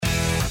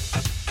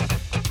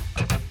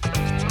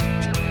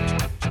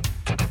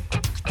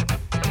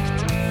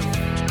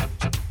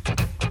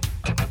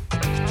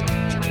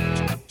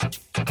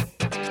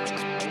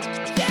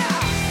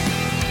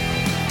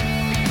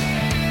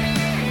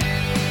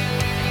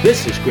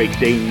This is Great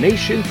Dane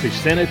Nation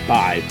presented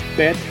by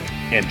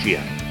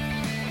BetMGM.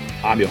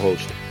 I'm your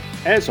host,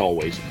 as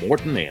always,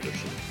 Morten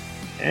Anderson.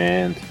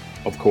 And,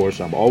 of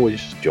course, I'm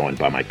always joined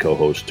by my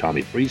co-host,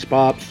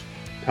 TommyFreezePops.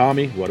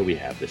 Tommy, what do we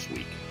have this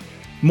week?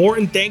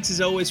 Morten, thanks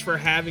as always for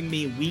having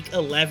me. Week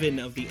 11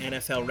 of the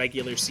NFL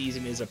regular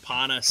season is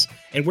upon us,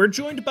 and we're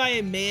joined by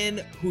a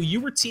man who you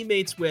were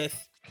teammates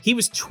with. He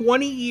was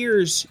 20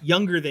 years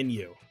younger than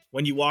you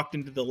when you walked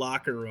into the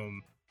locker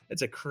room.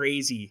 That's a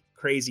crazy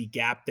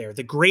gap there.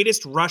 The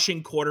greatest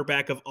rushing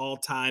quarterback of all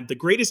time, the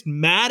greatest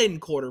Madden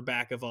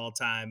quarterback of all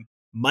time,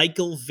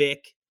 Michael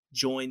Vick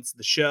joins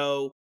the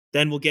show.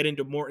 Then we'll get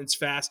into Morten's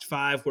Fast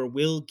Five, where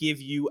we'll give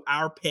you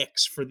our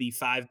picks for the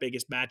 5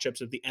 biggest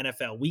matchups of the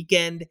NFL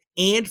weekend.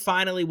 And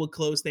finally, we'll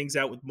close things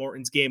out with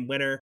Morten's game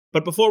winner.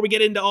 But before we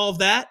get into all of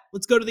that,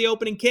 let's go to the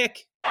opening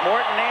kick.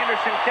 Morten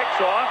Anderson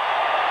kicks off,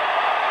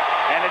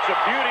 and it's a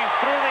beauty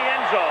through the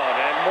end zone.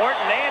 And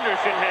Morten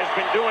Anderson has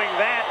been doing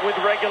that with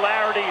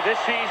regularity this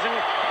season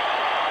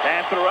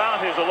and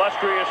throughout his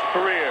illustrious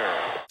career.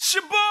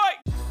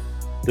 Shaboy!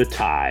 The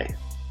tie.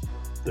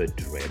 The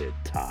dreaded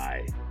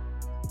tie.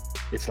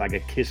 It's like a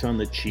kiss on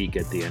the cheek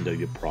at the end of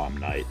your prom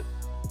night.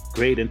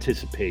 Great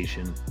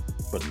anticipation,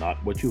 but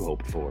not what you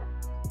hoped for.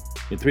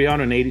 In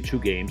 382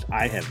 games,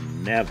 I have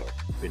never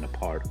been a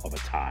part of a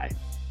tie.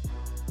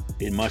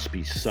 It must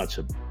be such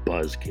a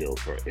buzzkill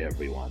for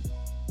everyone.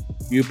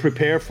 You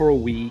prepare for a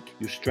week,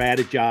 you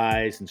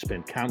strategize and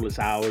spend countless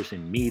hours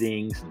in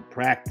meetings and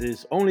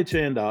practice, only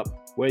to end up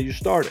where you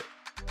started.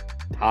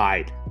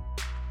 Tied.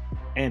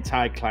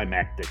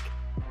 Anticlimactic.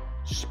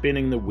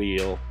 Spinning the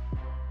wheel.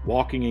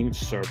 Walking in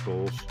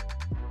circles.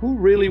 Who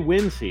really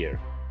wins here?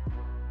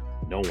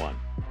 No one.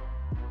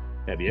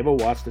 Have you ever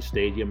watched the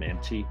stadium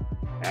empty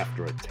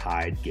after a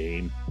tied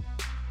game?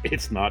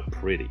 It's not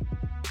pretty.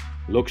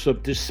 Looks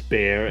of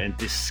despair and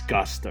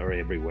disgust are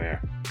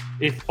everywhere.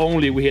 If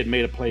only we had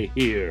made a play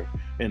here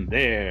and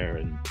there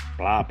and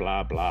blah,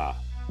 blah, blah.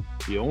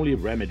 The only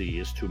remedy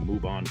is to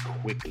move on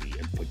quickly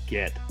and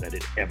forget that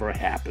it ever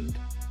happened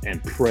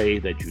and pray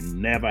that you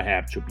never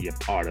have to be a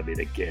part of it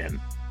again.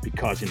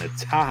 Because in a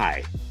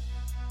tie,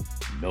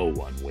 no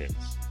one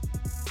wins.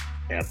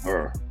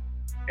 Ever.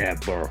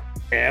 Ever.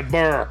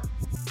 Ever.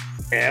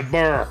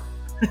 Ever.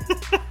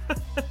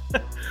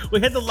 We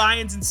had the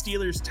Lions and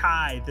Steelers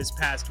tie this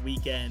past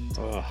weekend.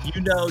 Ugh.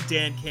 You know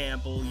Dan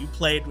Campbell. You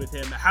played with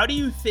him. How do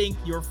you think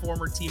your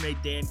former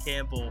teammate Dan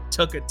Campbell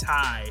took a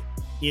tie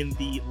in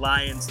the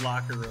Lions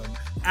locker room?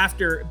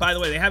 After, by the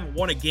way, they haven't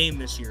won a game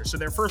this year, so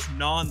their first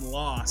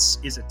non-loss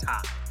is a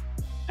tie.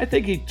 I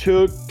think he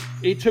took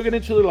it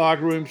into the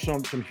locker room,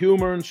 some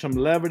humor and some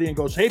levity, and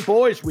goes, "Hey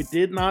boys, we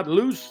did not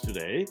lose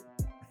today.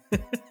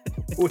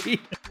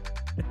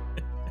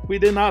 we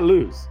did not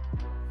lose,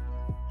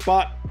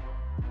 but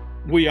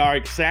we are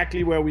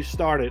exactly where we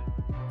started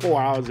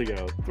 4 hours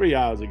ago, 3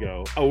 hours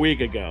ago, a week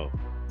ago.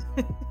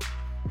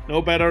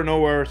 No better, no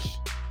worse.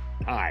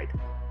 Tied.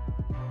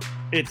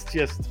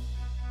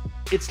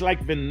 It's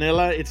like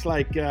vanilla. It's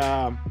like."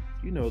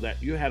 You know that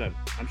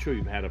I'm sure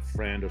you've had a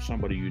friend or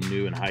somebody you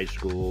knew in high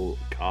school,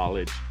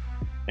 college,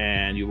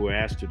 and you were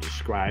asked to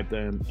describe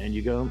them, and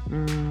you go,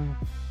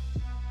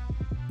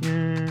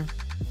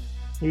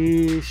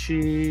 he,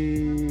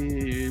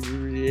 she,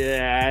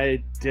 yeah,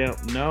 I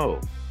don't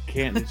know.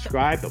 Can't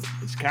describe them.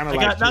 It's kind of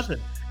like got nothing.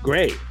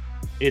 Gray.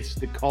 It's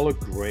the color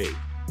gray.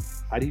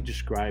 How do you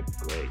describe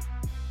gray?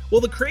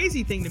 Well, the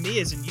crazy thing to me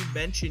is, and you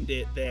mentioned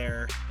it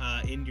there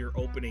in your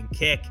opening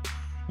kick,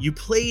 you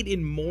played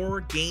in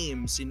more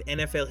games in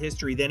NFL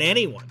history than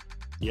anyone.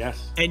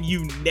 Yes. And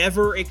you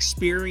never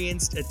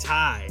experienced a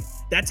tie.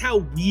 That's how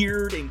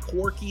weird and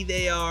quirky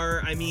they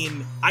are. I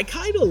mean, I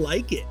kind of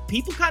like it.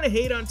 People kind of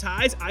hate on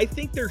ties. I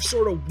think they're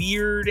sort of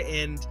weird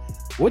and...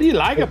 What do you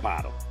like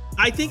about them?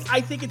 I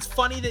think it's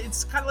funny that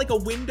it's kind of like a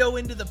window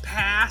into the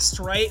past,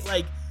 right?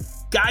 Like,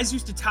 guys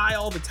used to tie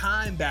all the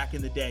time back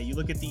in the day. You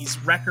look at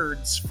these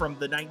records from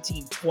the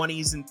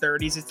 1920s and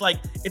 30s. It's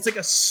like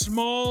a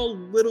small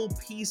little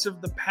piece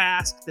of the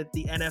past that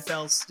the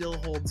NFL still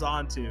holds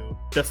on to.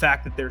 The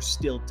fact that there's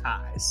still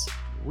ties.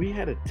 We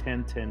had a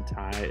 10-10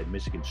 tie at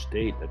Michigan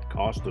State that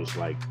cost us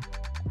like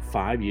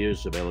 5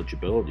 years of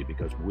eligibility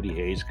because Woody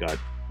Hayes got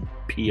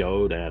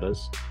PO'd at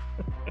us.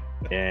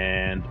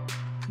 And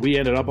we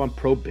ended up on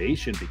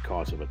probation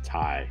because of a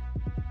tie.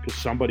 Because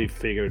somebody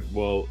figured,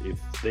 well, if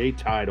they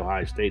tied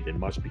Ohio State, they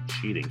must be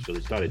cheating. So they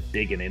started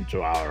digging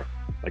into our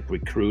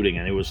recruiting,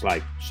 and it was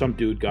like some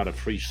dude got a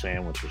free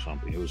sandwich or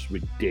something. It was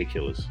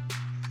ridiculous.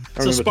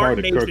 So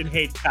Spartan Nation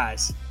hates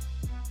ties.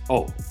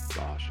 Oh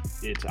gosh,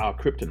 it's our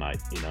kryptonite.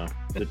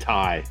 The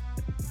tie.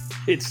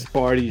 It's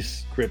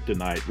Sparty's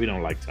kryptonite. We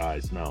don't like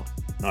ties. No,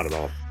 not at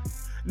all.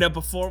 Now,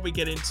 before we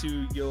get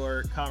into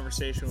your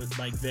conversation with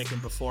Mike Vick,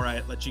 and before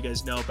I let you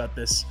guys know about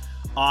this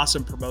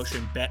awesome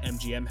promotion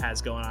BetMGM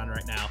has going on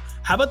right now,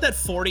 how about that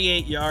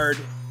 48-yard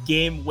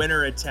game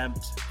winner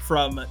attempt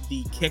from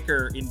the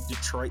kicker in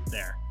Detroit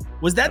there?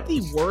 Was that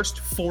the worst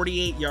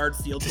 48-yard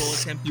field goal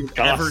attempt you've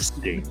ever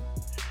seen?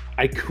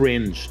 I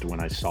cringed when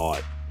I saw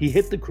it. He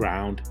hit the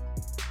ground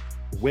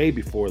way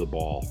before the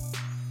ball.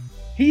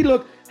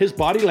 His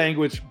body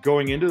language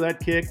going into that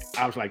kick,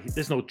 I was like,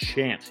 there's no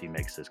chance he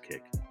makes this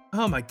kick.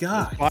 Oh, my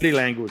God. His body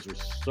language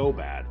was so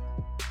bad.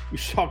 You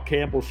saw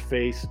Campbell's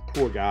face,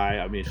 poor guy.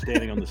 I mean,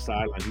 standing on the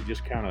sideline, he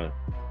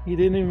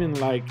didn't even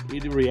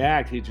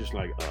react. He just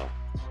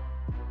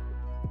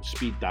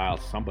speed dial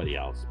somebody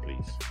else,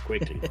 please,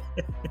 quickly.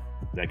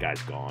 That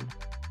guy's gone.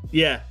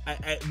 Yeah,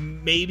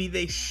 maybe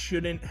they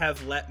shouldn't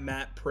have let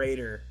Matt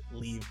Prater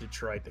leave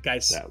Detroit. The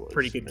guy's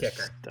pretty good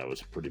kicker. That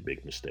was a pretty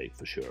big mistake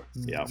for sure.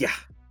 Yeah.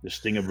 The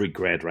sting of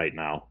regret right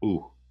now.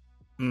 Ooh.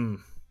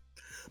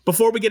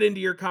 Before we get into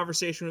your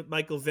conversation with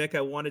Michael Vick,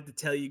 I wanted to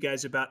tell you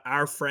guys about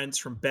our friends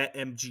from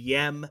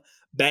BetMGM.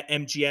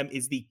 BetMGM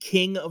is the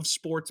king of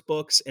sports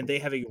books, and they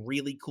have a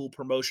really cool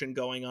promotion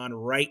going on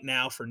right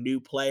now for new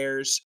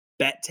players.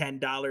 Bet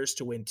 $10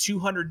 to win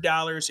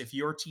 $200 if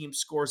your team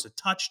scores a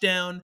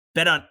touchdown.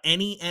 Bet on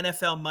any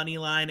NFL money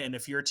line, and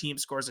if your team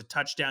scores a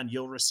touchdown,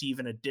 you'll receive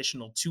an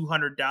additional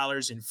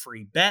 $200 in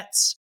free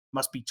bets.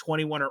 Must be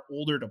 21 or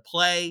older to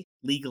play.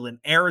 Legal in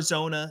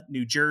Arizona,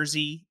 New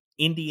Jersey,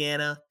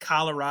 Indiana,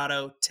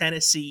 Colorado,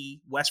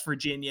 Tennessee, West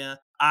Virginia,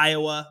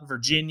 Iowa,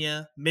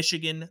 Virginia,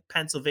 Michigan,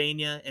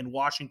 Pennsylvania, and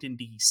Washington,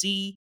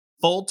 D.C.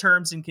 Full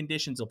terms and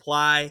conditions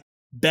apply.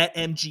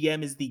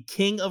 BetMGM is the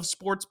king of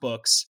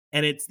sportsbooks,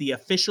 and it's the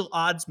official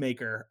odds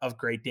maker of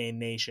Great Dane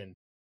Nation.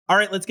 All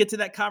right, let's get to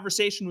that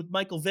conversation with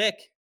Michael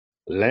Vick.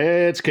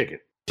 Let's kick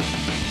it.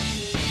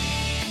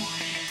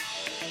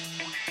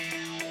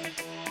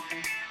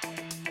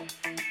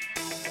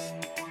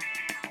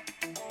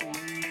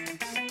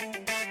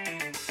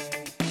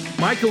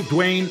 Michael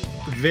Dwayne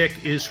Vick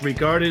is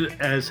regarded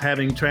as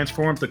having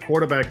transformed the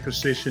quarterback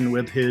position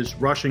with his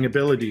rushing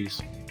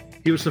abilities.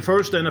 He was the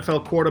first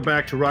NFL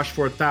quarterback to rush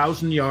for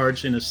 1,000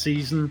 yards in a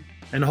season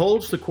and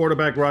holds the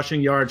quarterback rushing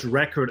yards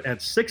record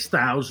at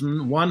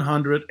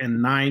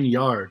 6,109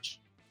 yards.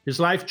 His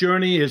life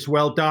journey is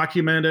well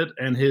documented,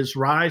 and his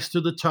rise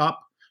to the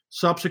top,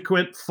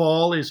 subsequent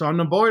fall is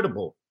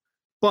unavoidable.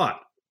 But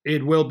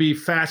it will be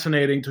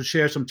fascinating to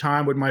share some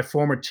time with my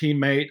former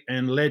teammate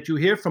and let you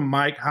hear from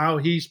Mike how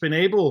he's been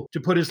able to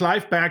put his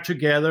life back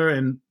together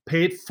and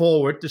pay it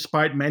forward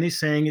despite many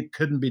saying it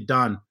couldn't be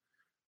done.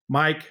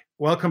 Mike,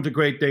 welcome to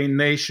Great Dane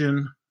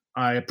Nation.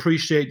 I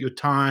appreciate your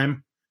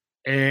time.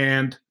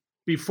 And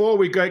before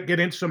we get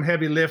into some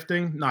heavy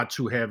lifting, not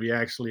too heavy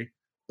actually,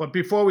 but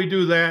before we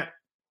do that,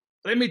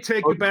 let me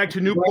take you back to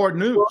Newport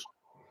News.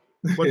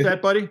 What's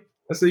that, buddy?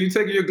 So you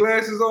taking your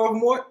glasses off,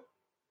 Mort?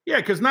 Yeah,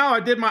 because now I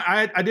did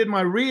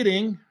my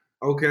reading.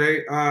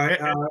 Okay, all right.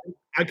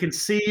 I can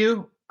see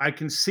you. I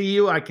can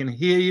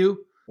hear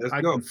you.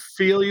 I can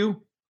feel you.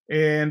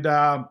 And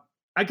I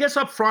guess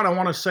up front, I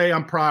want to say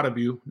I'm proud of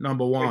you,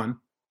 number one.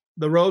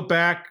 The road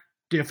back,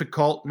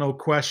 difficult, no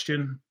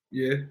question.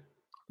 Yeah.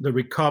 The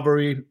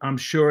recovery, I'm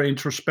sure,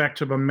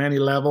 introspective on many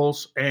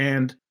levels.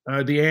 And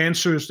the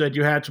answers that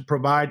you had to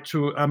provide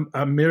to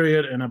a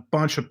myriad and a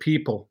bunch of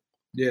people.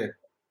 Yeah.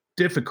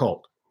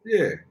 Difficult.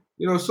 Yeah.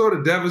 Sort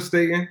of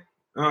devastating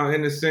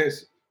in a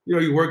sense.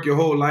 You work your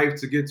whole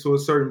life to get to a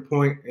certain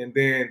point, and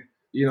then,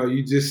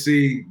 you just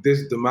see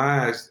this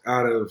demise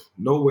out of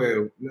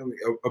nowhere,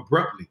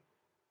 abruptly.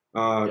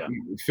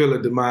 You feel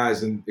a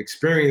demise and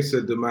experience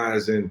a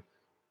demise, and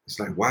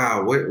it's like,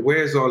 wow,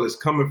 where's all this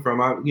coming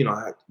from? I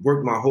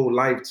worked my whole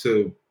life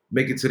to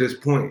make it to this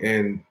point,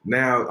 and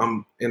now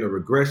I'm in a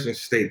regression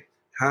state.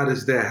 How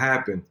does that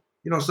happen?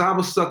 So I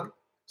was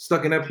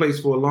stuck in that place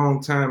for a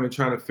long time and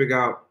trying to figure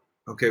out,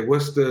 okay,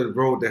 what's the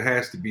road that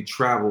has to be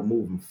traveled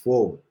moving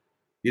forward?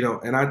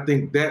 And I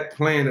think that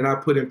plan that I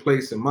put in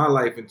place in my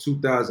life in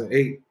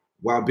 2008,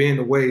 while being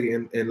away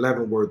in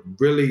Leavenworth,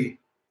 really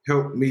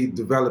helped me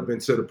develop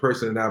into the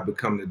person that I've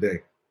become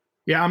today.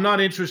 Yeah, I'm not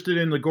interested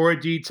in the gory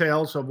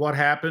details of what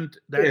happened.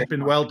 That's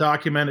been well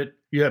documented.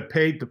 You have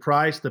paid the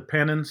price, the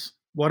penance.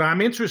 What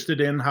I'm interested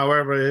in,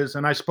 however, is,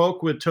 and I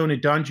spoke with Tony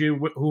Dungy,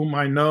 whom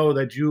I know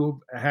that you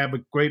have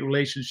a great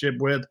relationship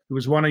with, who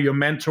was one of your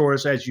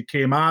mentors as you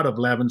came out of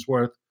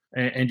Leavenworth,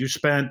 and you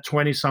spent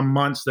 20-some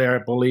months there,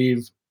 I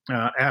believe,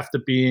 after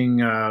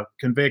being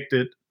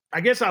convicted.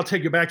 I guess I'll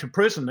take you back to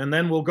prison, and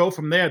then we'll go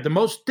from there. The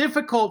most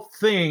difficult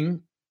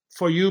thing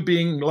for you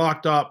being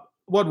locked up,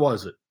 what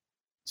was it?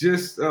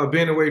 Just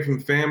being away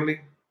from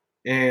family.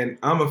 And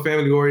I'm a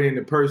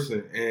family-oriented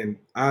person, and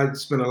I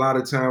spent a lot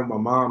of time with my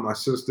mom, my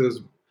sisters,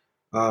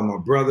 my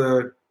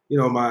brother,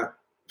 my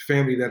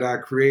family that I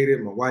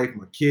created, my wife,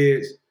 my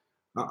kids.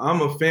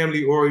 I'm a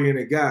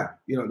family-oriented guy.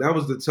 That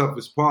was the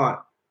toughest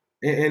part.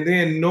 And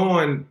then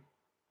knowing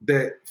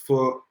that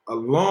for a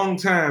long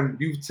time,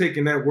 you've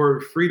taken that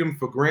word freedom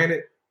for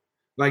granted.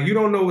 Like, you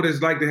don't know what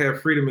it's like to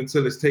have freedom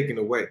until it's taken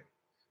away.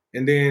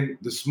 And then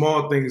the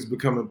small things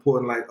become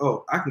important, like,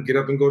 oh, I can get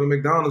up and go to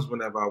McDonald's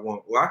whenever I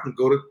want, or I can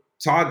go to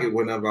Target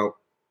whenever.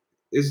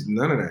 It's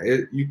none of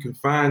that. You can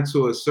find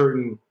to a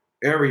certain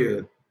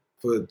area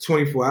for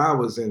 24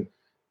 hours. And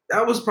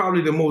that was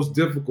probably the most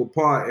difficult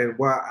part, and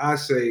why I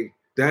say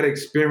that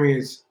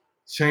experience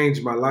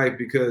changed my life,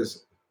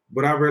 because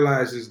what I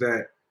realized is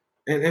that,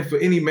 and for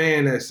any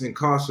man that's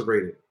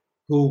incarcerated,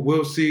 who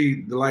will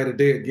see the light of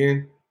day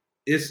again.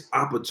 It's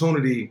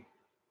opportunity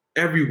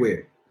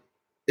everywhere.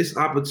 It's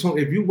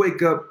opportunity. If you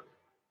wake up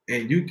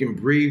and you can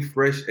breathe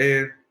fresh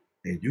air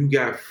and you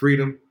got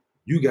freedom,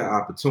 you got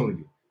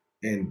opportunity.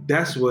 And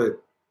that's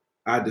what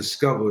I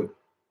discovered,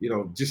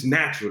 just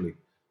naturally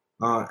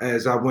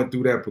as I went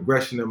through that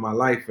progression in my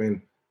life.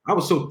 And I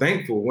was so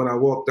thankful when I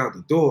walked out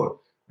the door.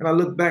 And I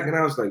looked back and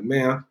I was like,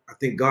 man, I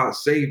think God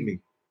saved me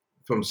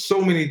from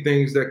so many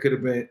things that could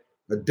have been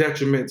a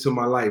detriment to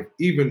my life,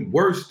 even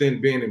worse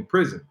than being in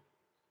prison.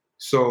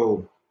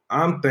 So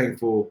I'm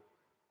thankful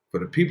for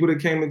the people that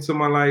came into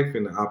my life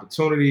and the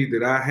opportunity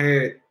that I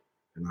had.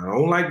 And I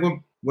don't like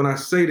when I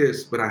say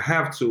this, but I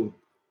have to.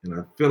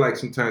 And I feel like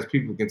sometimes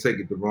people can take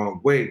it the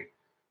wrong way.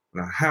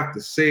 But I have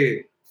to say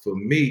it for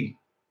me,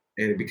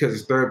 and because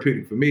it's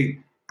therapeutic for me.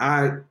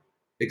 I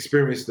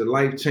experienced the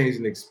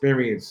life-changing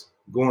experience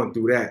going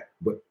through that,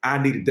 but I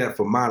needed that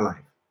for my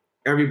life.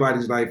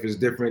 Everybody's life is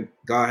different.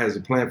 God has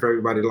a plan for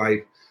everybody's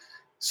life.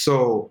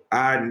 So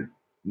I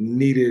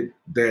needed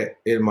that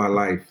in my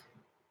life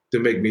to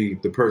make me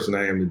the person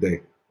I am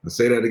today. I'll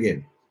say that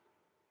again.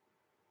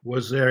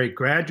 Was there a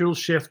gradual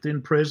shift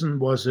in prison?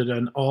 Was it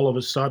an all of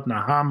a sudden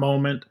aha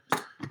moment? I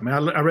mean,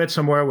 I read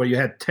somewhere where you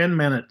had 10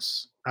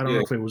 minutes. I don't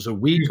know if it was a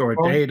week or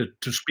a day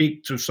to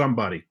speak to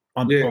somebody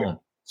on the phone.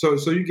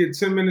 So you get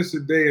 10 minutes a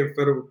day in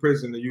federal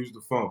prison to use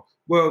the phone.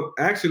 Well,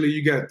 actually,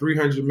 you got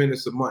 300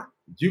 minutes a month.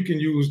 You can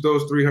use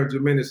those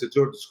 300 minutes at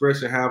your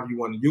discretion, however you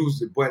want to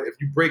use it. But if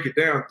you break it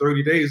down,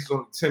 30 days is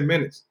only 10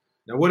 minutes.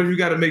 Now, what if you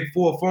got to make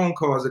 4 phone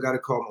calls? I got to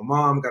call my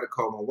mom, got to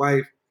call my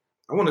wife.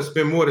 I want to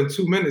spend more than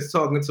 2 minutes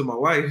talking to my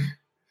wife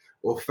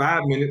or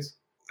 5 minutes.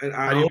 And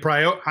how do you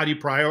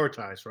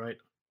prioritize, right?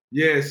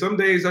 Yeah, some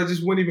days I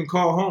just wouldn't even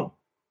call home.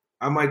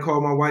 I might call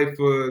my wife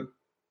for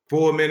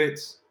 4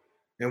 minutes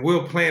and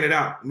we'll plan it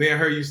out. Me and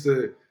her used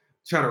to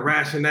try to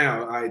ration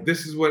out. All right,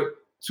 this is what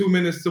 2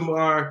 minutes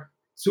tomorrow,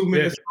 2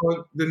 minutes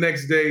on the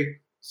next day.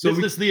 So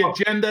this is the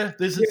agenda.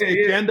 This is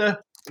the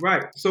agenda.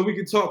 Right. So we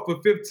can talk for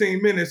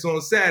 15 minutes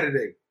on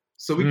Saturday.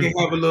 So we can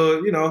have a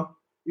little,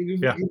 you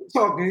can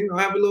talk and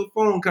have a little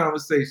phone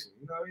conversation.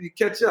 You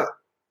catch up.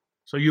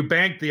 So you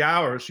banked the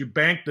hours, you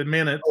banked the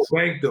minutes. Oh,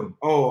 banked them.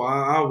 Oh,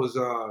 I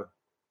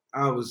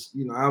was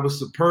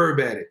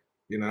superb at it.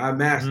 I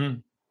mastered it.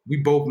 We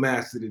both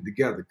mastered it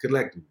together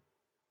collectively.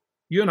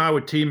 You and I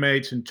were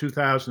teammates in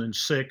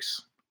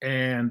 2006,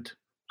 and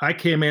I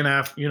came in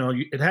after,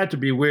 it had to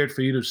be weird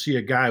for you to see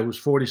a guy who was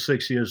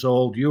 46 years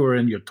old. You were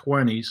in your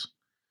 20s.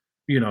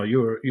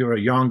 You're a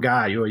young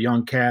guy. You're a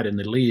young cat in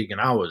the league, and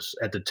I was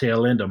at the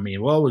tail end. I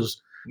mean, what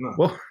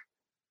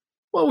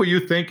were you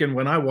thinking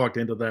when I walked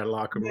into that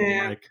locker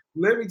room, Mike?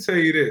 Let me tell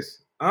you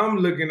this. I'm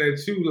looking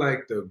at you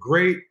like the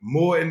great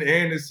Morten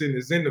Anderson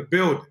is in the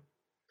building.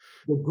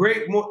 The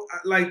great Morten,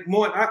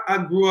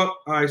 I grew up.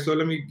 All right, so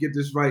let me get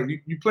this right.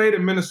 You played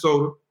in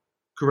Minnesota,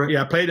 correct?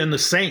 Yeah, I played in the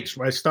Saints.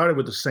 Right, started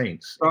with the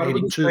Saints. Started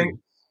 82. With the Saints.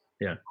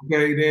 Yeah.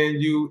 Okay, then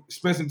you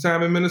spent some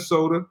time in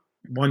Minnesota.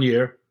 1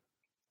 year.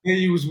 Then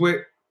you was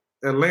with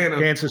Atlanta,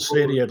 Kansas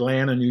City,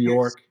 Atlanta, New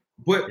York.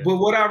 But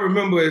what I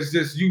remember is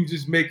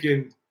just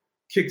making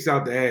kicks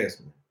out the ass,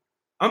 man.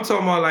 I'm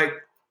talking about like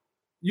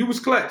you was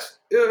clutch.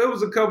 It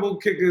was a couple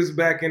kickers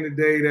back in the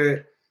day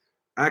that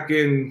I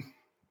can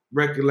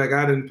recollect.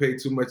 I didn't pay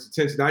too much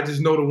attention. I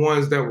just know the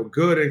ones that were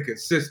good and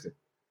consistent.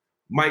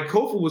 Mike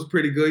Kofor was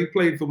pretty good. He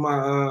played for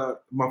my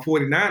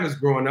 49ers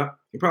growing up,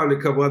 and probably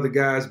a couple other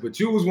guys. But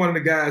you was one of the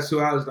guys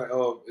who I was like,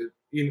 oh,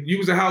 you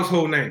was a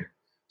household name.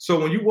 So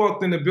when you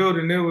walked in the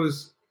building, it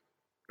was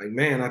like,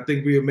 man, I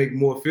think we'll make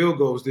more field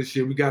goals this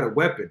year. We got a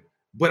weapon.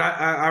 But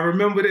I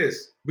remember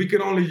this. We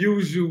could only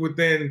use you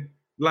within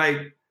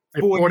like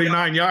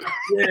 49 yards.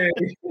 Yeah.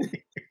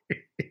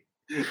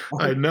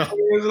 I know.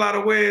 There's a lot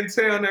of wear and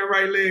tear on that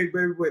right leg,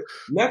 baby. But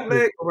left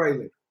leg or right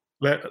leg?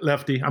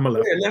 Lefty. I'm a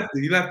lefty. Yeah,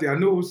 lefty. I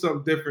knew it was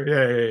something different.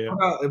 Yeah.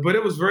 But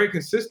it was very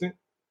consistent.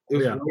 It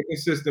was very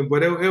consistent.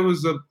 But it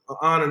was an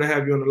honor to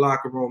have you in the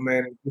locker room,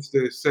 man. And just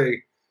to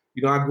say,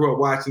 I grew up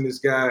watching this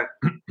guy.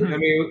 I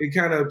mean, it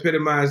kind of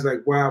epitomized like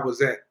where I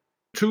was at.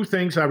 2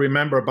 things I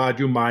remember about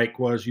you, Mike,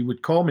 was you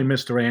would call me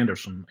Mr.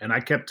 Anderson, and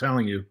I kept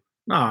telling you,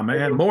 nah,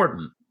 man,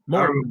 Morten.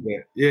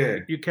 Yeah.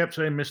 You kept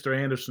saying Mr.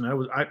 Anderson.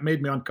 It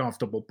made me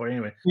uncomfortable, but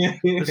anyway.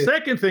 The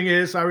second thing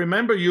is I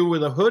remember you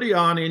with a hoodie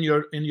on in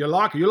your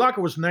locker. Your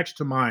locker was next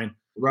to mine.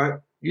 Right.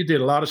 You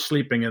did a lot of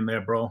sleeping in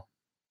there, bro.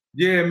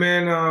 Yeah,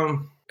 man.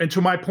 And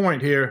to my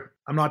point here,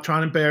 I'm not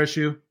trying to embarrass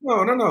you.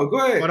 No.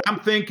 Go ahead. But I'm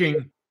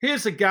thinking,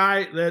 here's a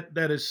guy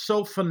that is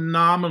so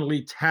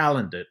phenomenally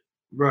talented.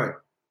 Right.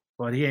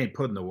 But he ain't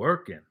putting the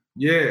work in.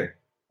 Yeah.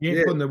 He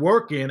ain't putting the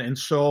work in. And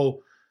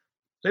so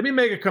let me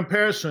make a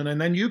comparison,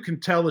 and then you can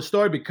tell the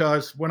story,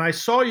 because when I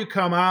saw you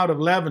come out of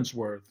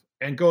Leavenworth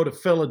and go to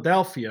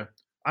Philadelphia,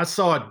 I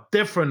saw a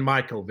different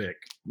Michael Vick.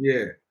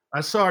 Yeah. I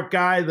saw a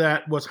guy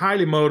that was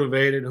highly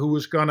motivated, who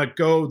was going to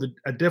go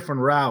a different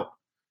route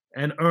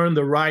and earn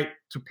the right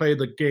to play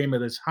the game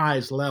at its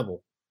highest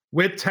level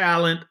with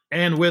talent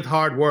and with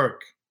hard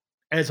work,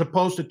 as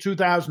opposed to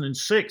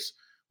 2006,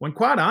 when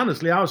quite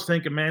honestly, I was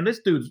thinking, man, this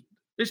dude's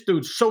this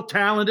dude's so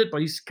talented, but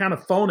he's kind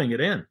of phoning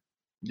it in.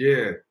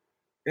 Yeah.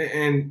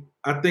 And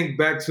I think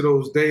back to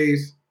those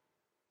days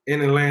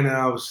in Atlanta,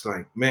 I was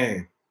like,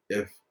 man,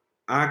 if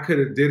I could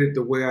have did it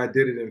the way I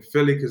did it in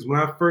Philly, because when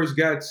I first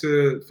got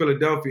to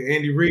Philadelphia,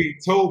 Andy Reid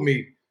told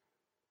me,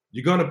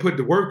 you're going to put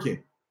the work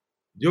in.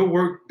 Your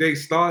work day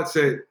starts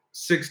at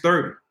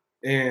 6:30,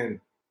 and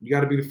you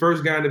got to be the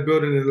first guy in the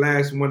building and the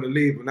last one to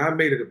leave. And I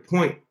made it a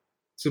point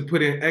to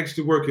put in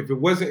extra work. If it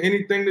wasn't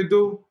anything to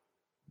do,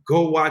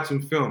 go watch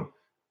him film.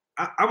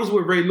 I was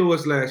with Ray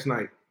Lewis last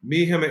night.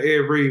 Me, him, and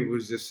Ed Reed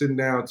was just sitting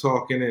down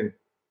talking, and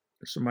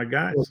some of my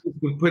guys.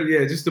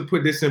 Just to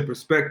put this in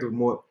perspective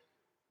more,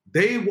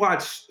 they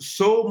watched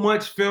so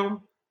much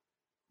film.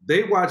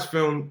 They watched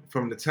film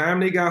from the time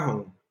they got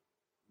home,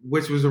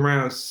 which was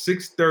around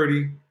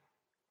 6:30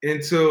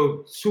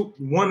 until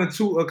 1 or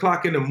 2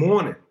 o'clock in the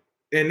morning.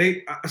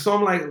 And so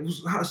I'm like,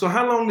 so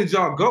how long did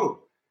y'all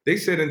go? They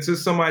said until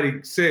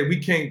somebody said we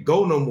can't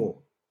go no more.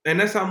 And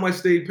that's how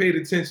much they paid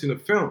attention to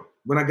film.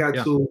 When I got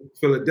to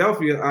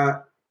Philadelphia, I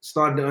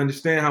started to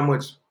understand how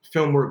much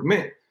film work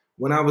meant.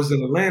 When I was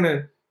in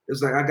Atlanta,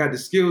 it's like I got the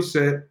skill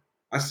set.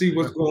 I see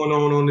what's going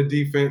on the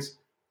defense.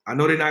 I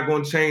know they're not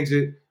going to change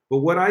it. But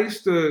what I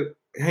used to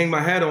hang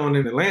my hat on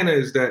in Atlanta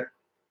is that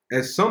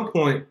at some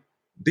point,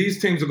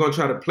 these teams are going to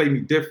try to play me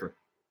different.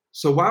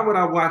 So why would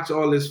I watch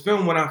all this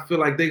film when I feel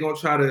like they're going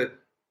to try to,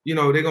 they're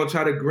going to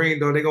try to green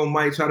dog, they're going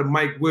to try to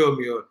Mike Will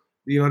me, or,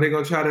 they're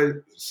going to try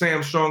to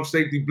Sam Strong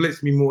safety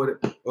blitz me more,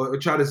 or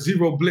try to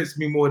zero blitz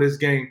me more this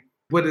game.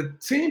 But a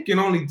team can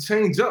only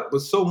change up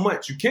but so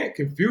much. You can't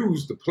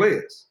confuse the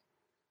players.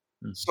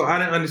 Mm-hmm. So I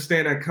didn't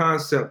understand that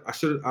concept.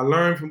 I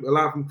learned a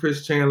lot from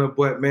Chris Chandler,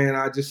 but man,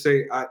 I just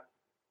say I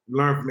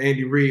learned from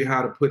Andy Reid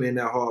how to put in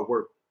that hard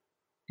work.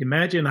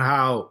 Imagine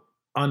how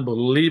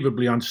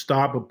unbelievably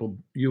unstoppable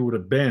you would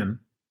have been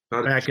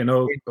back in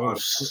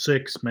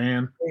 06,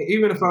 man.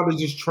 Even if I was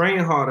just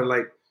training harder,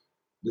 like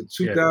the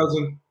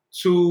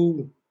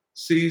 2002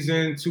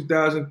 season,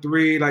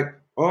 2003, like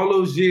all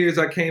those years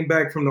I came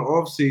back from the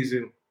off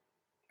season,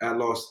 I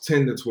lost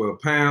 10 to 12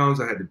 pounds.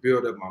 I had to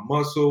build up my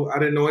muscle. I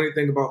didn't know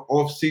anything about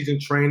off-season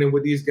training,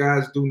 what these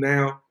guys do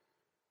now.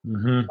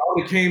 Mm-hmm. If I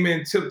would have came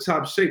in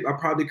tip-top shape, I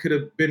probably could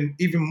have been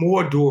even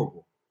more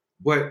durable.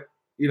 But,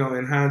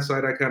 in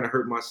hindsight, I kind of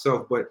hurt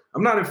myself. But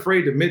I'm not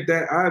afraid to admit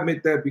that. I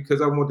admit that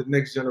because I want the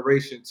next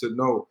generation to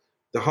know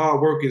the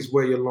hard work is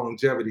where your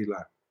longevity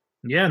lies.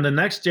 Yeah, and the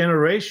next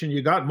generation,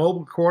 you got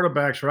mobile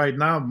quarterbacks right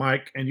now,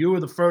 Mike, and you were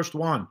the first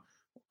one.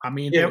 I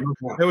mean, there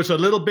was a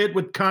little bit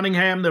with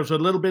Cunningham. There was a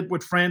little bit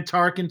with Fran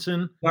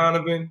Tarkenton.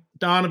 Donovan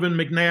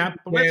McNabb.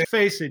 But let's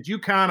face it, you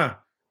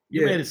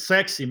made it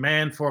sexy,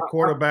 man, for a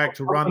quarterback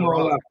to run the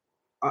rock.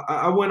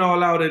 I went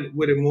all out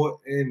with it more.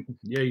 And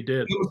yeah, you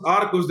did. There was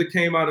articles that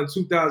came out in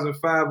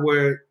 2005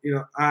 where,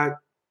 I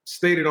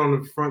stated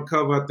on the front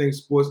cover, I think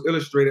Sports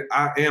Illustrated,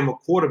 I am a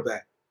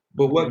quarterback.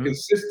 But what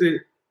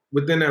consisted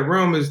within that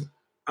realm is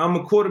I'm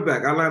a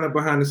quarterback. I line up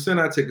behind the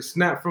center. I take a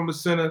snap from the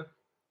center.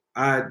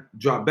 I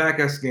drop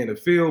back, I scan the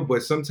field,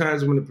 but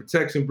sometimes when the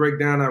protection break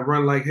down, I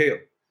run like hell.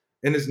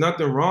 And there's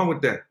nothing wrong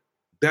with that.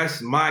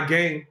 That's my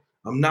game.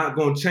 I'm not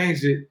going to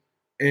change it.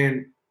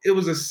 And it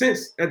was a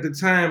sense at the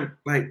time,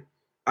 like,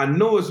 I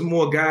know it's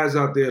more guys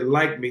out there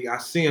like me. I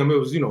see them. It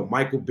was,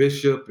 Michael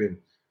Bishop and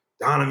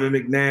Donovan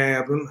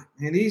McNabb. And I'm like,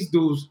 man, these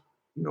dudes,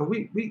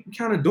 we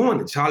kind of doing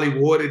it. Charlie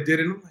Ward did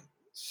it. I'm like,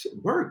 shit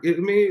work. It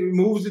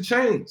moves the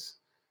chains.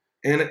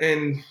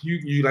 And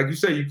you like you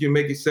say, you can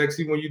make it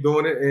sexy when you're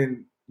doing it,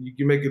 and you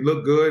can make it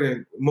look good,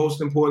 and most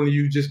importantly,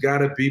 you just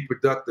gotta be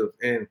productive.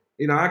 And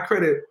I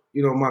credit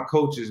my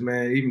coaches,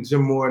 man. Even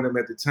Jim Moore and them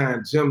at the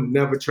time. Jim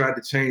never tried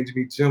to change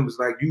me. Jim was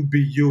like, "You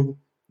be you.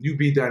 You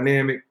be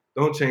dynamic.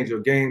 Don't change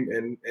your game."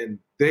 And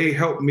they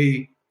helped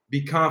me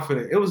be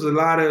confident. It was a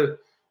lot of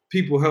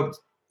people helped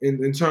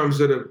in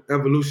terms of the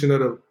evolution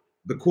of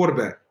the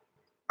quarterback.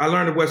 I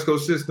learned the West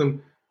Coast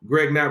system.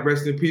 Greg Knapp,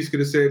 rest in peace, could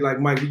have said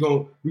like, "Mike,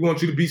 we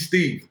want you to be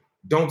Steve.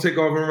 Don't take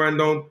off and run.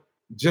 Don't."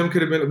 Jim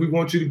could have been, "We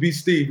want you to be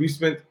Steve."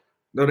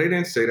 No, they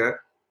didn't say that.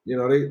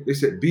 They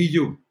said, "Be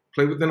you.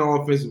 Play within the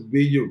offense and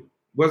be you." It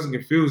wasn't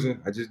confusing.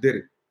 I just did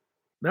it.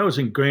 That was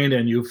ingrained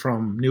in you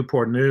from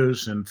Newport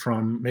News and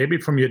maybe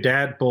from your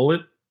dad,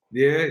 Bullet.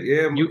 Yeah.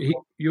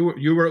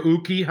 You were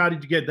Ookie. How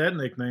did you get that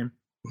nickname?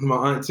 My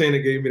Aunt Tina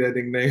gave me that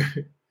nickname.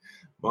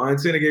 My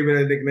Aunt Tina gave me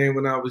that nickname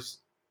when I was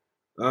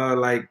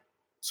like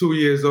 2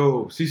 years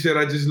old. She said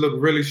I just looked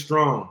really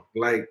strong.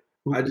 Like,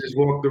 I just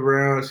walked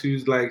around. She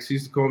used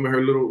to call me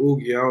her little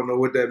Oogie. I don't know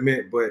what that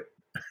meant, but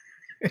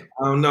I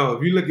don't know.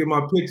 If you look at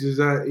my pictures,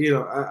 I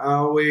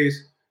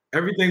always,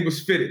 everything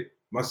was fitted.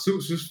 My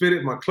suits was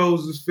fitted. My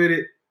clothes was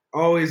fitted.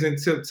 Always in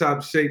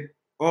tip-top shape.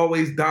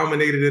 Always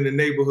dominated in the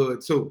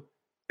neighborhood too,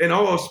 in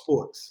all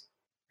sports.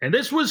 And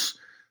it was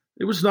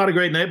not a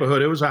great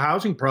neighborhood. It was a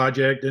housing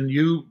project, and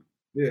you've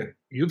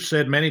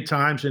said many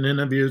times in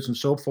interviews and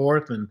so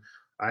forth, and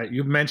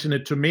you've mentioned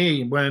it to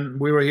me when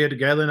we were here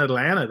together in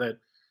Atlanta, that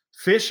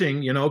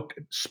fishing,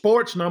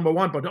 sports number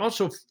one, but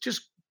also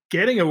just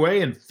getting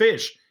away and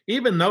fish,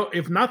 even though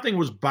if nothing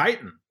was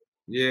biting.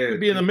 Yeah. You'd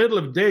be in the middle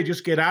of the day,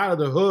 just get out of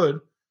the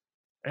hood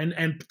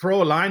and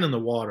throw a line in the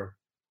water.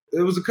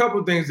 There was a couple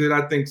of things that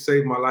I think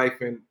saved my life,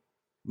 and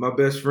my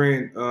best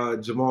friend,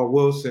 Jamal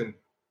Wilson,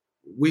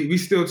 we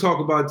still talk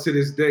about it to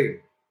this day,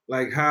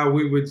 like how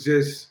we would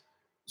just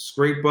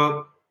scrape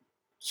up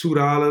 $2,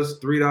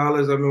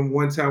 $3. I remember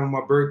one time on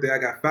my birthday, I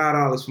got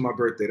 $5 for my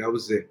birthday. That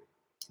was it.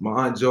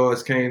 My Aunt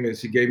Joyce came and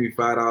she gave me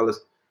 $5.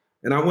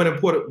 And I went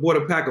and bought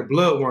a pack of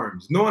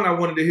bloodworms, knowing I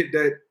wanted to hit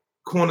that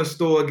corner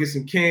store, get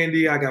some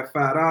candy. I got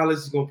 $5.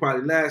 It's going to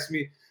probably last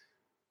me.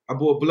 I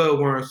bought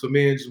bloodworms for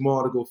me and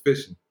Jamal to go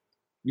fishing.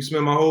 We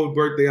spent my whole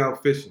birthday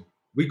out fishing.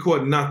 We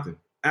caught nothing,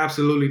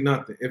 absolutely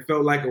nothing. It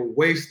felt like a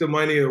waste of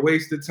money, a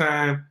waste of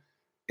time.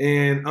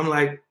 And I'm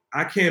like,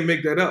 I can't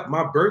make that up.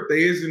 My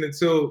birthday isn't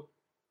until,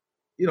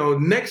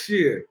 next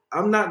year.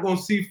 I'm not going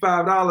to see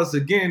 $5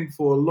 again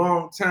for a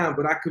long time,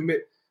 but I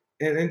commit.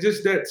 And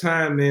just that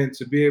time, man,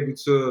 to be able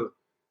to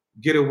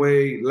get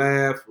away,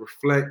 laugh,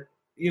 reflect.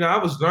 I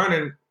was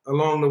learning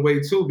along the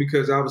way too,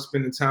 because I was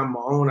spending time on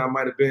my own. I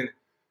might have been,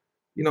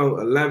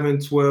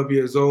 11, 12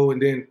 years old.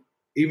 And then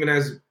even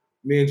as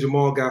me and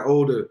Jamal got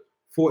older,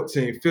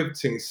 14,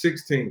 15,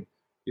 16,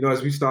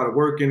 as we started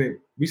working it,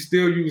 we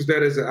still use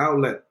that as an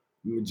outlet.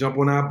 We would jump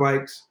on our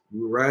bikes,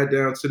 we would ride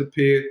down to the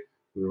pier,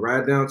 we would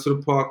ride down to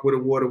the park where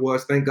the water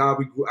was. Thank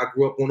God I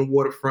grew up on the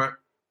waterfront.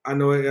 I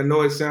know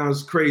it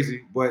sounds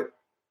crazy, but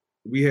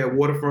we had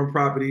waterfront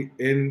property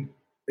in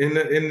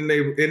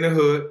the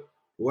hood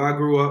where I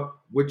grew up,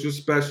 which was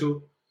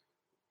special.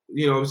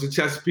 It was the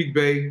Chesapeake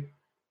Bay.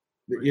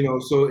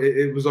 So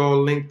it was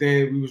all linked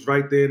in. We was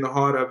right there in the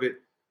heart of it.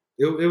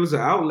 It was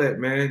an outlet,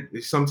 man.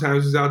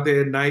 Sometimes it was out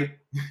there at night,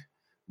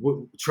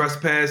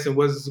 trespassing,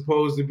 wasn't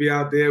supposed to be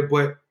out there,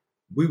 but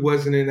we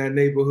wasn't in that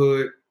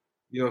neighborhood,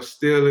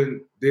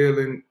 stealing,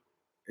 dealing,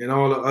 and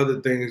all the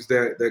other things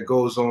that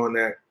goes on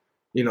that,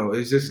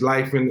 it's just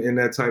life in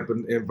that type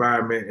of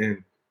environment.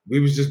 And we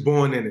was just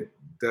born in it.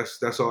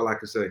 That's all I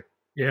can say.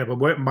 Yeah,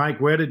 but Mike,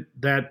 where did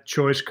that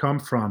choice come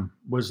from?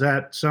 Was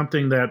that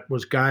something that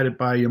was guided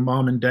by your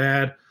mom and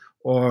dad,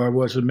 or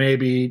was it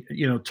maybe,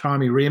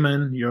 Tommy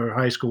Riemann, your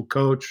high school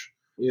coach?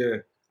 Yeah.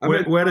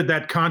 Where did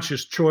that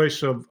conscious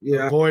choice of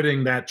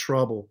avoiding that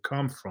trouble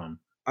come from?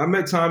 I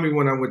met Tommy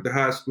when I went to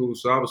high school,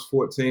 so I was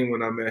 14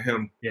 when I met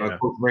him,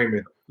 Coach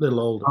Raymond. A little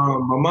older.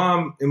 My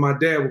mom and my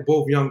dad were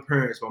both young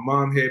parents. My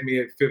mom had me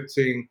at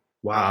 15.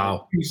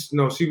 Wow.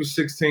 She was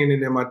 16,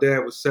 and then my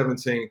dad was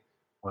 17.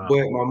 Wow.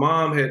 But my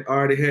mom had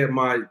already had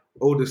my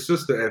older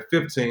sister at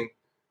 15,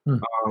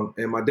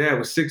 and my dad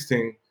was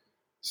 16.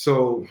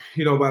 So,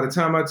 by the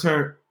time I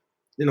turned,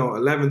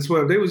 11,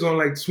 12, they was on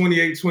like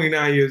 28,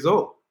 29 years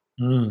old.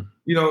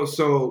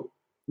 So,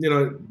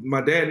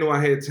 my dad knew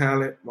I had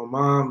talent. My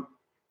mom,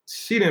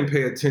 she didn't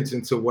pay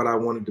attention to what I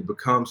wanted to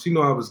become. She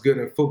knew I was good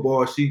in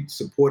football. She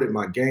supported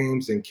my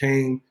games and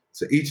came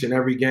to each and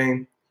every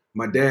game.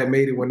 My dad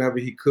made it whenever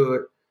he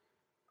could.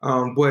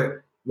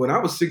 But when I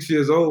was 6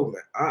 years old,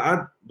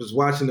 I was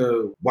watching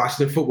the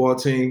Washington football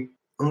team.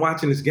 I'm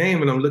watching this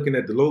game and I'm looking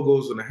at the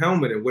logos on the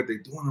helmet and what they're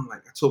doing. I'm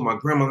like, I told my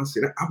grandma, I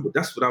said,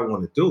 that's what I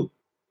want to do.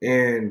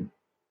 And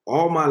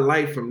all my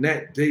life from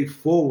that day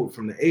forward,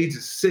 from the age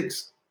of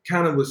 6,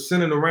 kind of was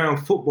centered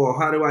around football.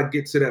 How do I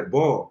get to that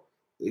ball?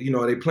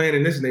 Are they playing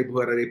in this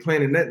neighborhood? Are they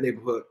playing in that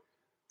neighborhood?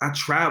 I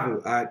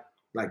traveled. I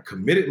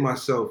committed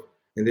myself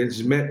and then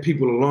just met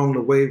people along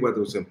the way, whether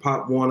it was in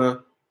Pop Warner,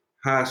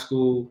 high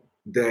school,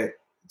 that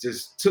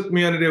just took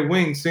me under their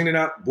wing, seen it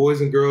out.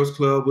 Boys and Girls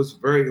Club was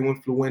very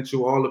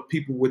influential. All the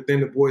people within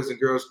the Boys and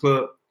Girls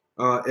Club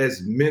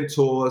as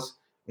mentors.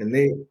 And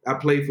I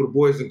played for the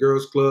Boys and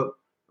Girls Club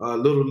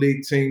Little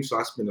League team. So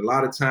I spent a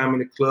lot of time in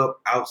the club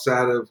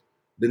outside of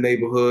the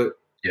neighborhood.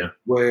 Yeah.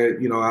 Where,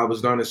 I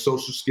was learning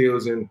social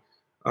skills and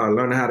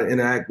learning how to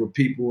interact with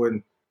people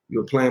and,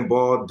 playing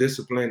ball,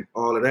 discipline,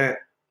 all of that.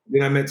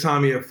 Then I met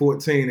Tommy at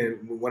 14.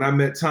 And when I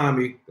met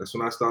Tommy, that's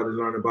when I started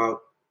learning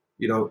about,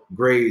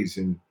 grades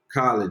and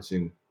college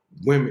and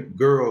women,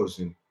 girls,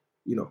 and,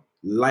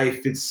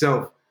 life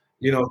itself,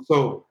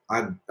 so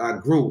I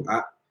grew.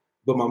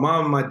 But my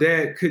mom and my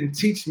dad couldn't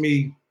teach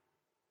me.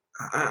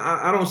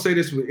 I don't say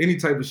this with any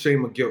type of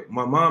shame or guilt.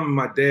 My mom and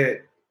my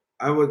dad,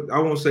 I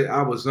won't say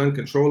I was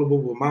uncontrollable,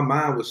 but my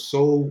mind was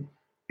so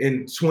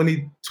in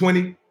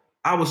 2020,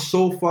 I was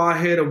so far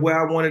ahead of where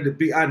I wanted to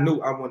be. I knew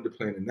I wanted to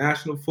play in the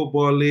National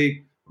Football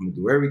League. I'm gonna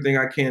do everything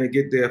I can to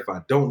get there. If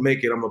I don't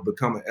make it, I'm gonna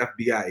become an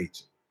FBI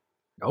agent.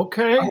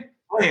 Okay.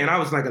 I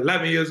was like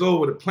 11 years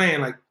old with a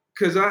plan,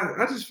 because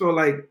I just felt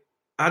like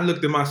I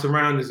looked at my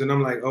surroundings and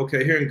I'm like,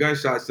 okay, hearing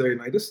gunshots every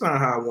night, this is not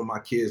how I want my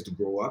kids to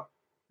grow up.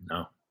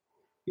 No.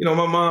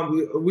 My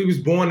mom, we was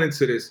born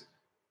into this,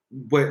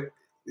 but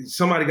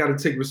somebody got to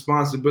take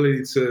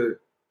responsibility to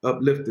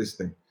uplift this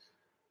thing.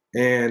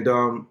 And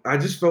I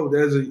just felt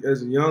as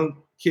a young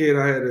kid,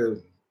 I had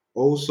an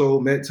old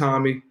soul, met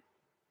Tommy,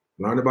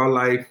 learned about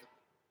life,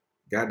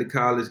 got to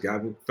college,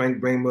 got with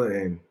Frank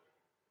Bramer, and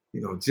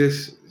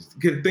just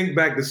could think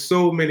back to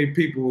so many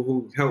people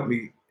who helped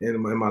me in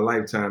my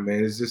lifetime,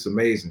 man. It's just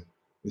amazing.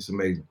 It's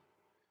amazing.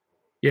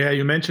 Yeah,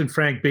 you mentioned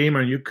Frank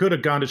Beamer. You could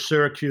have gone to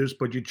Syracuse,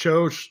 but you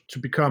chose to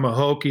become a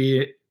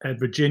Hokie at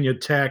Virginia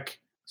Tech.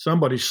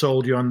 Somebody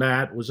sold you on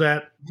that. Was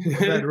that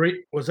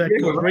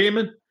Coach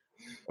Freeman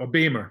or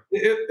Beamer?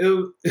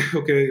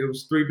 Okay, it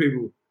was three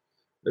people.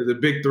 The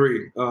big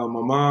three. My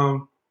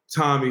mom,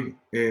 Tommy,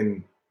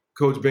 and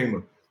Coach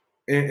Beamer.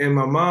 And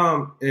my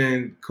mom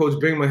and Coach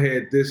Beamer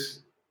had this,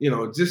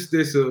 just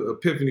this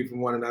epiphany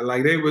from one another.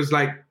 Like they was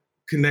like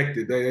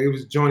connected. They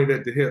was jointed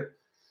at the hip.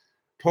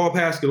 Paul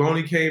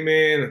Pasqualoni came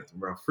in,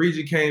 Ralph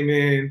Friedge came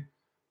in.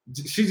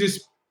 She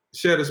just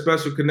shared a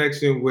special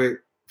connection with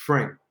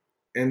Frank.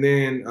 And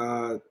then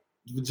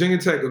Virginia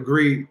Tech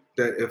agreed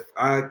that if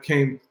I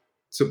came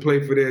to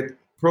play for their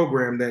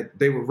program, that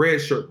they would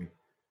redshirt me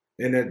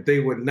and that they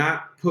would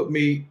not put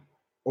me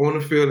on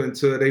the field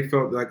until they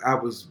felt like I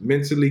was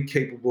mentally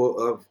capable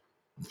of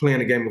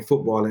playing a game of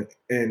football.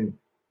 And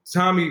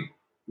Tommy,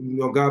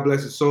 God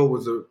bless his soul,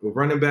 was a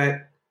running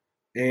back.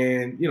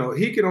 And,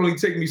 he could only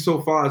take me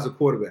so far as a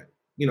quarterback.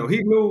 He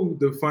knew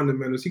the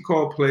fundamentals. He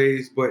called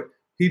plays, but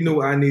he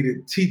knew I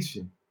needed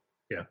teaching.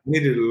 Yeah. I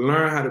needed to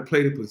learn how to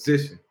play the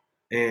position.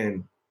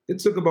 And it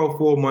took about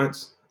 4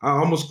 months. I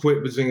almost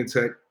quit Virginia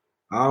Tech.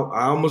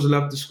 I almost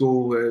left the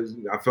school. As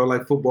I felt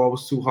like football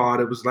was too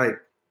hard. It was like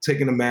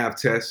taking a math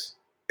test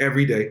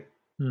every day.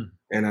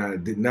 And I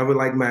never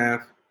like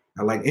math.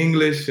 I like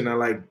English and I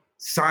like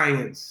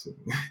science.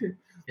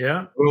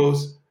 Yeah.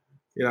 Those,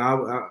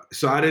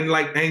 so I didn't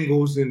like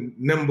angles and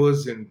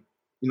numbers and,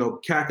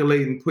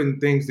 calculating, putting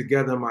things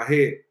together in my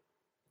head.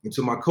 And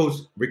so my coach,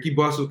 Ricky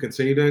Bustle,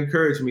 continued to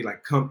encourage me,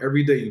 like, come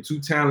every day. You're too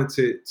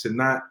talented to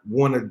not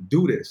want to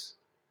do this.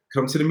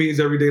 Come to the meetings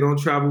every day. Don't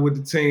travel with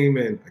the team.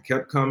 And I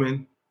kept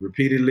coming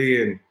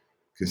repeatedly and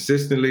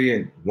consistently.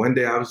 And one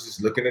day I was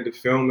just looking at the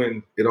film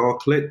and it all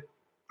clicked.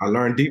 I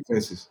learned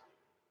defenses.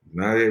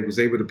 And I was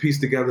able to piece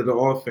together the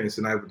offense,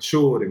 and I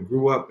matured and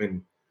grew up.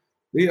 And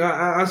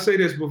I say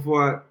this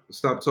before I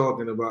stop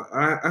talking about.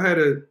 I had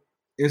an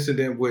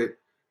incident with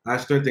our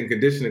strength and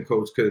conditioning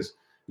coach because,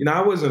 I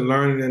wasn't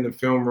learning in the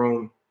film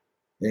room,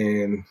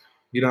 and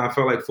I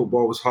felt like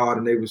football was hard,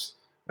 and they was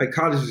like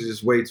college is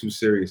just way too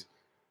serious.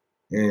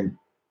 And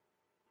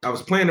I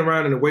was playing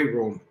around in the weight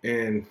room,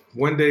 and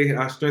one day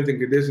our strength and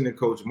conditioning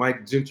coach,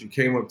 Mike Gentry,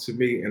 came up to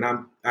me, and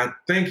I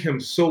thank him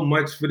so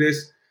much for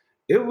this.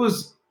 It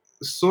was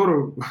sort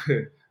of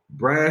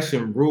brash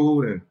and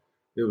rude, and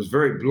it was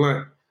very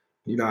blunt.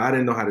 I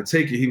didn't know how to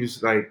take it. He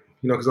was like,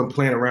 because I'm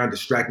playing around,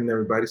 distracting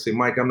everybody. Say,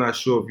 Mike, I'm not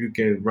sure if you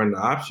can run the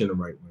option the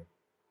right way.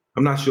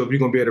 I'm not sure if you're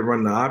going to be able to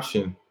run the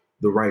option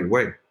the right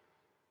way.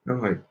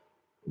 I'm like,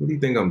 what do you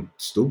think? I'm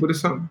stupid or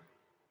something?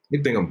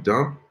 You think I'm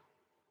dumb?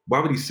 Why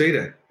would he say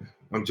that?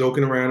 I'm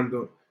joking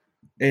around.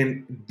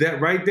 And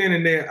that right then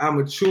and there, I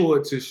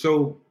matured to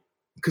show,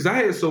 because I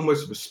had so much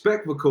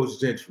respect for Coach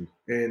Gentry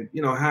and,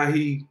 how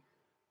he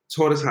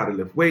taught us how to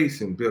lift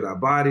weights and build our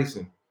bodies.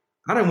 And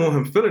I didn't want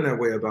him feeling that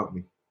way about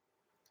me.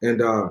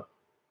 And,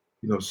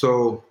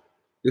 so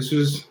this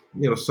was,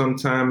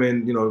 sometime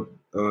in,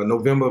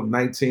 November of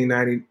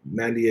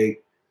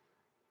 1998.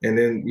 And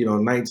then,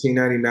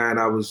 1999,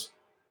 I was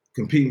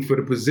competing for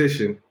the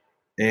position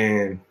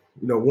and,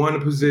 won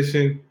the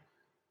position,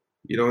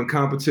 in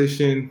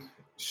competition,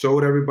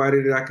 showed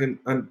everybody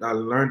that I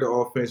learned the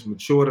offense,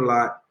 matured a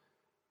lot.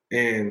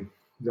 And,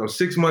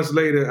 6 months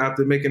later,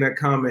 after making that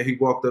comment, he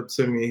walked up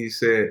to me and he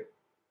said,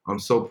 "I'm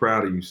so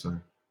proud of you,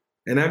 son."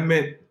 And that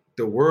meant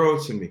the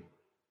world to me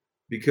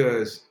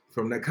because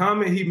from that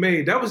comment he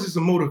made, that was just a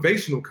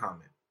motivational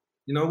comment.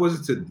 It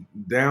wasn't to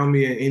down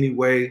me in any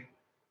way.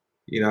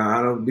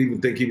 I don't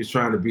even think he was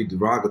trying to be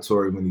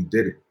derogatory when he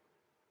did it.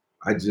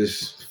 I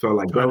just felt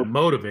like trying to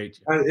motivate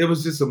you. It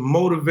was just a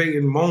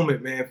motivating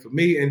moment, man, for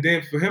me. And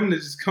then for him to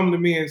just come to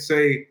me and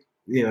say,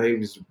 he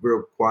was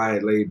real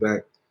quiet, laid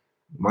back.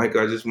 Mike,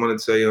 I just want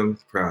to tell you I'm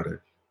proud of you.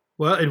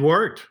 Well, it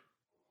worked.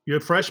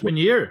 Your freshman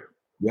year.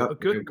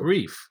 Yep. Good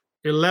grief.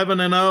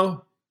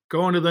 11-0,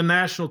 going to the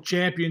national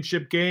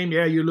championship game.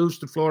 Yeah, you lose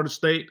to Florida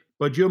State,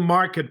 but your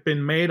mark had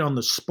been made on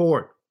the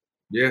sport.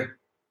 Yeah.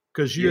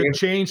 Because you had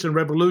changed and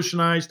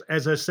revolutionized,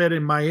 as I said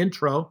in my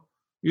intro,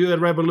 you had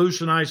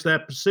revolutionized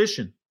that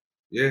position.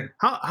 Yeah.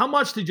 How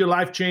much did your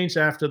life change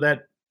after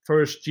that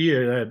first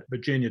year at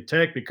Virginia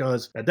Tech?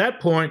 Because at that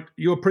point,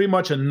 you were pretty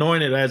much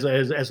anointed as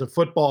a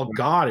football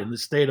god in the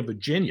state of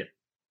Virginia.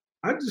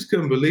 I just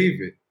couldn't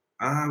believe it.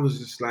 I was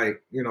just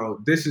like,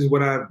 this is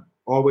what I've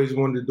always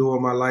wanted to do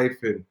in my life.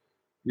 And,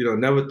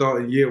 never thought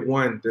in year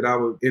one that I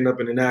would end up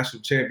in the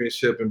national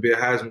championship and be a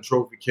Heisman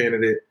Trophy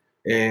candidate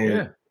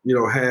and,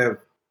 have,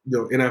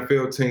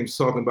 NFL teams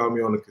talking about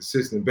me on a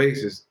consistent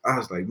basis. I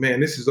was like, man,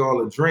 this is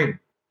all a dream.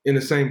 In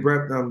the same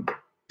breath, I'm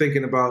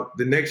thinking about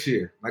the next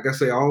year. Like I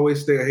say, I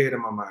always stay ahead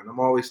in my mind. I'm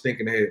always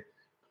thinking ahead.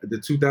 The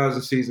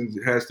 2000 season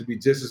has to be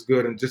just as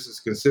good and just as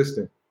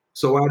consistent.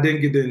 So I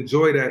didn't get to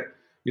enjoy that.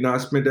 I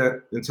spent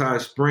that entire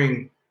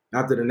spring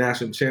after the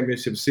national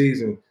championship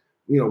season,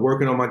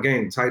 working on my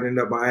game, tightening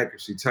up my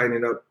accuracy,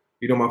 tightening up,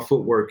 my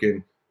footwork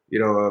and,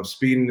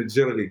 speed and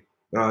agility.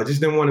 I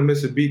just didn't want to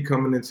miss a beat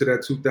coming into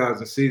that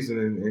 2000 season,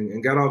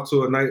 and got off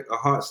to a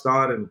hot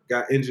start and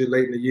got injured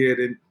late in the year.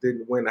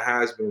 Didn't win the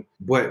Heisman,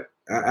 but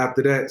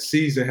after that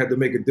season, had to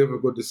make a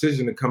difficult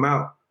decision to come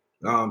out.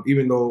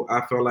 Even though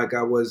I felt like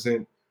I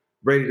wasn't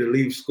ready to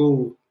leave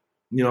school,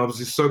 it was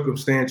just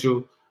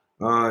circumstantial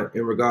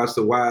in regards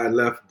to why I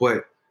left.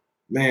 But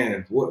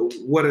man,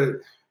 what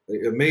an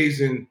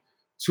amazing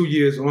 2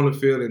 years on the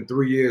field and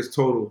 3 years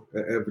total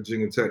at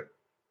Virginia Tech.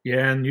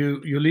 Yeah, and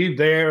you leave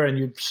there and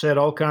you set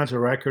all kinds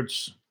of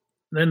records.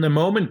 Then the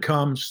moment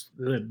comes,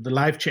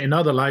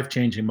 another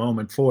life-changing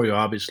moment for you,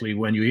 obviously,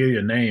 when you hear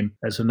your name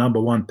as the number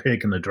one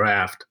pick in the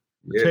draft.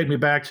 Yeah. Take me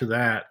back to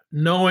that.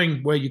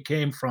 Knowing where you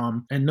came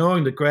from and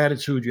knowing the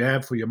gratitude you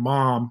have for your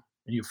mom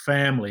and your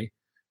family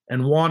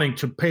and wanting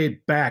to pay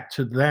it back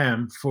to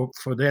them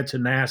for their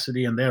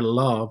tenacity and their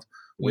love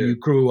when you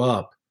grew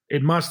up.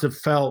 It must have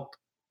felt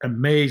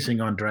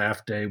amazing on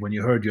draft day when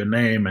you heard your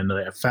name and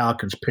the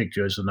Falcons picked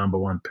you as the number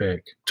one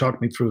pick.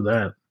 Talk me through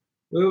that.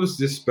 It was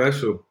just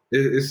special.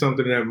 It's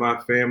something that my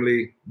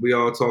family, we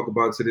all talk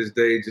about to this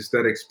day, just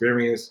that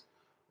experience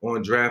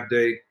on draft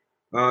day.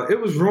 It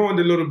was ruined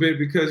a little bit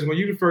because when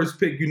you the first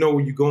pick, you know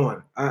where you're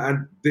going. I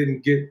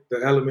didn't get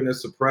the element of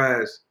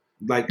surprise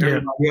like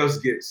everybody else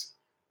gets.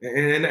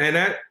 And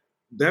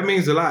that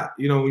means a lot.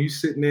 When you're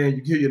sitting there and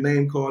you hear your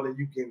name called and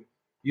you can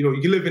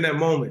live in that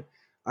moment.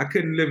 I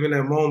couldn't live in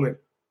that moment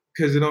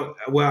because,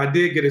 I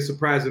did get a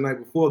surprise the night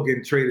before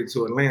getting traded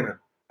to Atlanta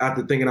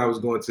after thinking I was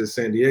going to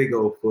San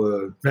Diego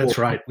for. That's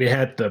right. We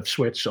had the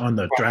switch on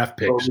the draft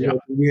picks. So,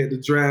 we had the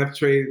draft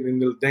trade,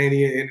 and the Dane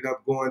ended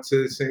up going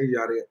to San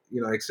Diego,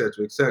 et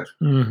cetera, et cetera.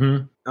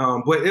 Mm-hmm.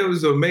 But it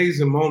was an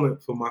amazing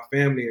moment for my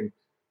family, and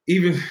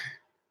even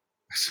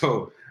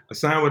so, I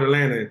signed with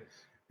Atlanta,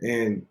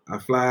 and I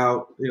fly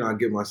out. I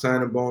get my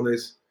signing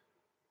bonus.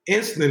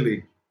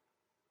 Instantly,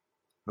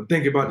 I'm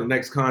thinking about the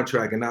next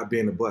contract and not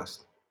being a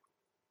bust.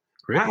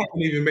 Really? I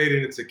haven't even made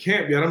it into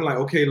camp yet. I'm like,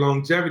 okay,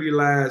 longevity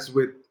lies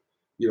with,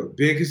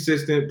 being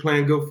consistent,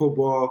 playing good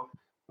football,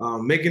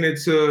 making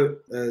it to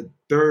a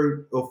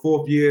third or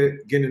fourth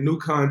year, getting a new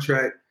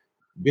contract,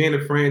 being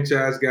a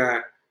franchise guy,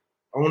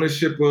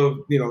 ownership of,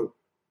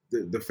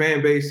 the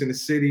fan base in the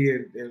city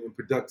and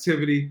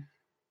productivity.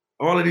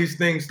 All of these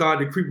things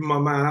started to creep in my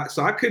mind.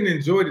 So I couldn't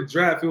enjoy the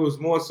draft. It was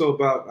more so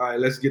about, all right,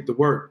 let's get to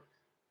work.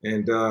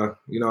 And,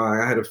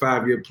 I had a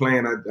 5-year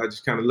plan. I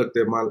just kind of looked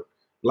at my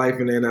life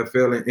in the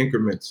NFL in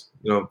increments,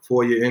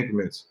 4-year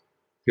increments.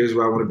 Here's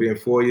where I want to be in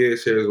 4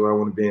 years. Here's where I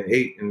want to be in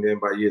 8. And then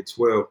by year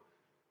 12,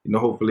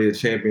 hopefully a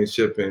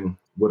championship, and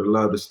would have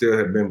loved to still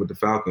have been with the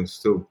Falcons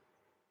too.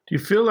 Do you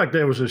feel like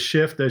there was a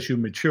shift as you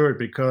matured?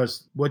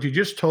 Because what you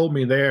just told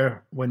me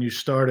there when you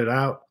started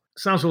out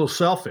sounds a little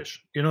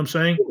selfish. You know what I'm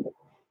saying?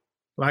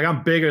 Like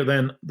I'm bigger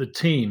than the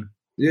team.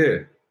 Yeah.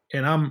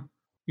 And I'm,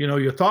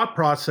 your thought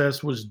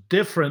process was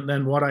different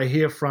than what I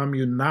hear from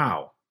you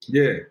now.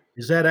 Yeah.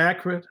 Is that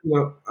accurate?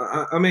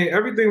 I mean,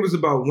 everything was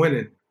about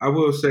winning. I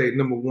will say,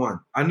 number one,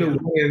 I knew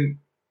winning,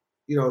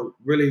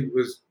 really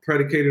was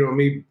predicated on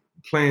me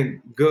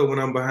playing good when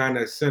I'm behind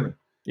that center.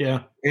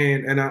 Yeah.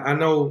 And I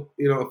know,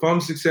 if I'm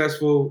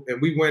successful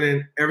and we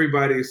winning,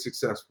 everybody is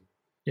successful.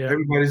 Yeah.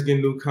 Everybody's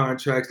getting new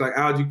contracts. Like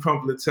Algie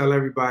Crumpler tell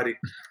everybody.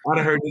 I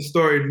done heard this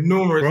story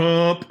numerous.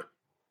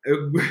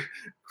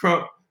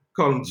 Crump,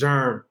 call him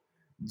Germ.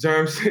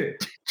 Germ said,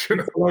 tell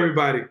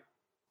everybody.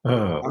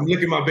 I'm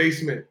looking at my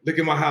basement. Look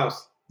at my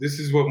house. This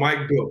is what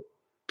Mike built.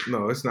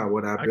 No, it's not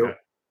what I built.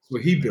 It's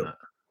what he built.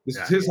 This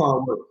is his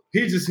hard work.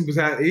 He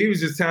was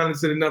just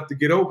talented enough to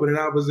get open, and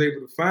I was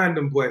able to find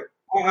them. But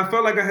I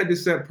felt like I had to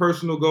set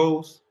personal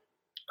goals.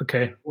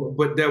 Okay.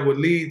 But that would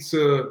lead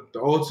to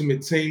the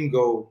ultimate team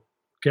goal.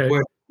 Okay.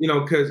 But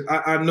because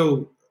I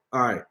know,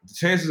 all right, the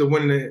chances of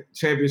winning a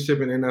championship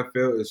in the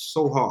NFL is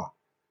so hard.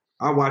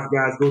 I watch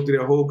guys go through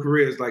their whole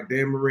careers like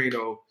Dan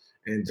Marino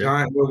and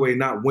John Elway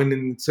not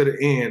winning to the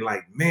end.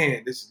 Like,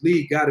 man, this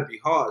league got to be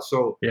hard.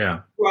 So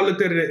I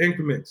looked at it in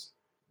increments.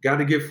 Got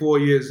to get 4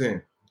 years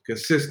in.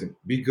 Consistent.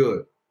 Be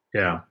good.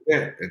 Yeah.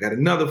 I got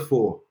another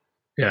 4.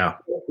 Yeah.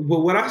 But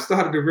what I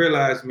started to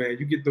realize, man,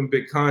 you get them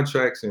big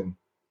contracts and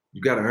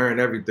you got to earn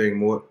everything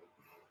more.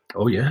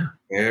 Oh, yeah.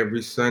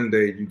 Every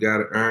Sunday, you got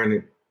to earn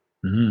it.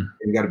 Mm-hmm.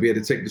 You got to be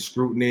able to take the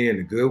scrutiny and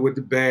the good with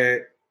the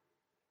bad.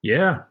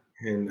 Yeah.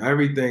 And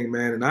everything,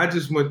 man. And I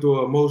just went through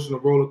an emotional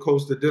roller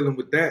coaster dealing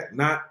with that,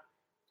 not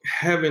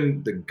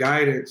having the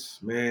guidance,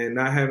 man,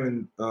 not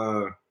having,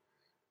 I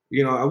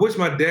wish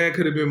my dad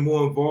could have been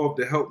more involved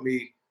to help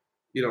me,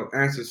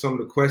 answer some of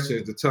the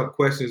questions, the tough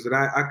questions that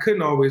I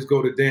couldn't always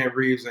go to Dan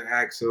Reeves and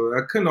ask, or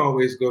I couldn't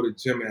always go to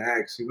Jim and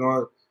ask,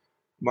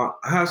 My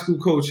high school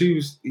coach, he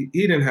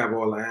didn't have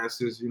all the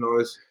answers,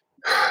 it's.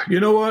 You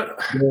know what?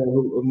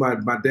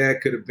 My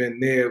dad could have been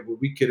there, but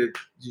we could have,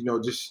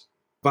 just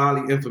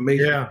volley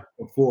information back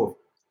and forth.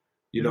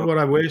 You know what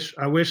I wish?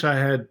 I wish I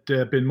had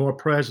been more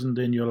present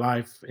in your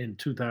life in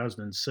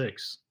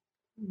 2006.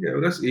 Yeah,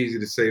 well, that's easy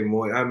to say,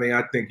 Morten. I mean,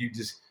 I think you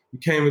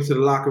came into the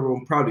locker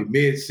room probably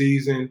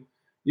mid-season.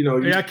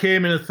 I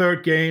came in the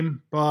third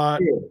game, but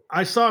Yeah.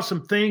 I saw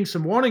some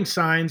warning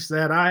signs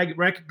that I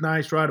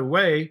recognized right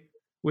away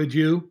with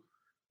you.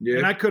 Yeah.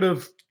 And I could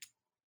have.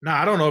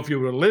 Now, I don't know if you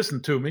would have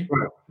listened to me.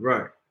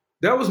 Right.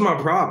 That was my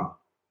problem.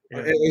 Yeah.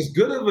 As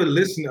good of a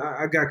listener,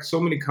 I got so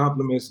many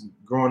compliments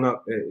growing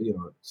up,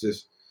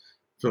 just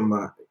from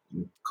my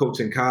coach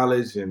in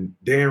college and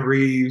Dan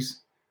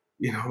Reeves,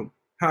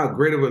 how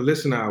great of a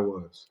listener I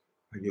was.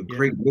 Like, you're a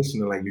great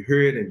listener, like you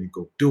hear it and you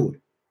go do it.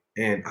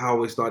 And I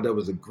always thought that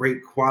was a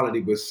great quality,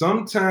 but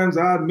sometimes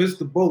I miss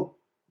the boat.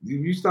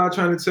 You start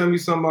trying to tell me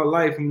something about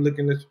life, I'm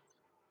looking at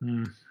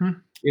you,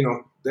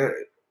 that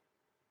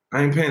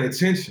I ain't paying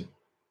attention.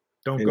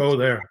 Don't go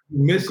there.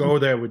 Don't go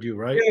there with you,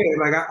 right?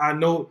 Yeah, like I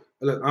know,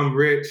 look, I'm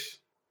rich.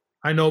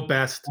 I know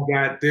best. I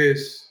got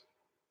this,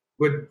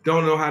 but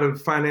don't know how to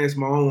finance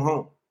my own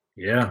home.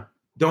 Yeah.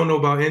 Don't know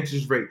about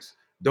interest rates.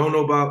 Don't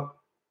know about,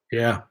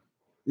 Yeah.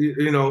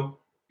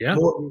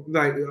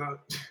 Like,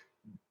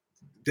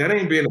 that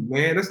ain't being a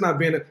man. That's not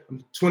being a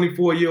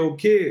 24-year-old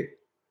kid.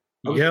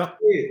 Yeah.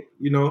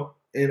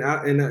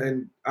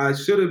 And I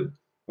should have.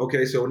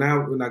 Okay, so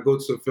now when I go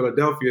to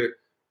Philadelphia,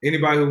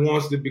 anybody who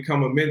wants to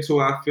become a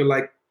mentor, I feel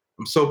like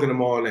I'm soaking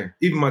them all in.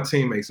 Even my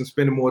teammates, I'm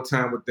spending more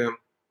time with them.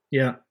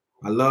 Yeah.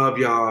 I love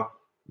y'all.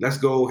 Let's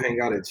go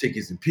hang out at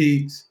Chickies and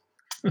Pete's.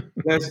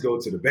 Let's go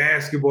to the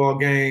basketball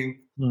game.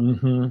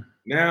 Mm-hmm.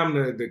 Now I'm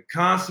the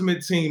consummate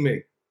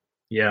teammate.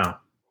 Yeah.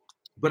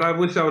 But I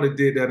wish I would have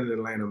did that in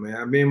Atlanta,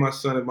 man. Me and my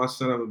son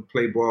would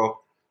play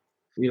ball.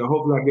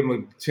 Hopefully I give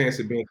him a chance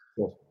of being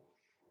successful.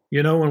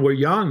 When we're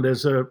young,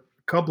 there's a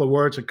couple of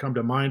words that come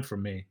to mind for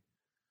me.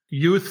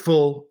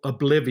 Youthful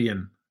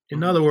oblivion.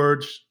 In other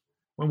words,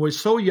 when we're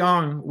so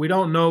young, we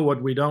don't know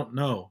what we don't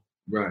know.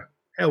 Right.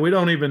 Hell, we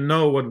don't even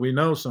know what we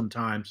know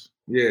sometimes.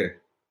 Yeah.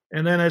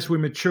 And then as we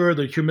mature,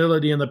 the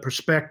humility and the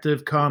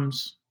perspective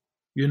comes,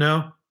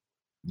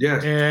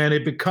 Yes. And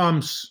it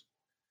becomes,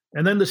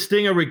 and then the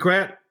sting of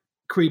regret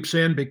creeps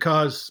in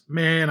because,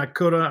 man, I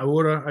coulda, I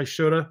woulda, I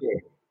shoulda.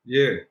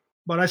 Yeah.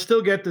 But I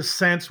still get the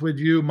sense with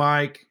you,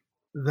 Mike,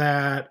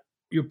 that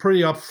you're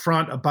pretty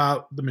upfront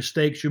about the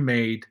mistakes you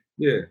made.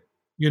 Yeah.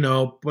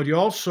 But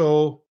you're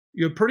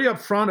pretty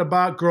upfront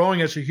about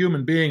growing as a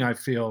human being. I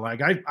feel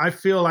like I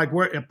feel like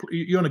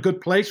you're in a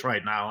good place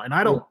right now, and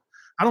I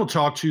don't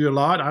talk to you a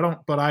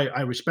lot. But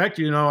I respect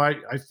you.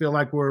 I feel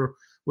like we're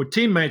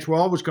teammates. We're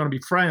always going to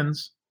be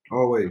friends.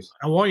 Always.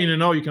 I want you to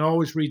know you can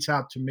always reach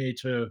out to me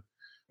for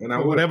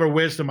whatever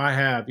wisdom I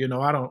have.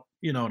 I don't.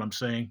 You know what I'm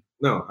saying?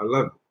 No, I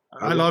love it.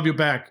 I love you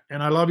back,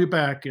 and I love you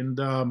back, and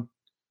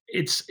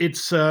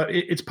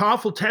it's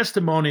powerful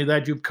testimony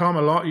that you've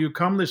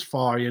come this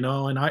far, and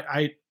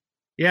I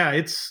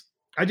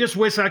just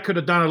wish I could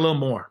have done a little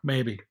more,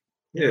 maybe.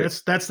 Yeah,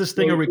 that's the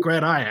sting of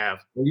regret I have.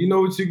 Well, you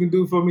know what you can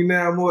do for me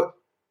now, Morten?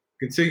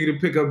 Continue to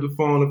pick up the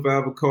phone if I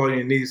ever call you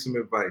and need some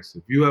advice.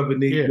 If you ever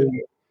need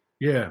me,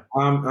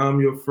 I'm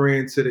your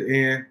friend to the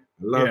end.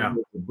 I love you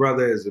as a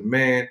brother, as a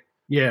man.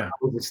 Yeah. I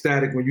was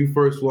ecstatic when you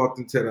first walked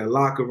into that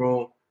locker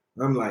room.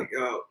 I'm like,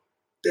 oh,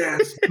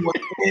 that's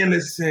Morten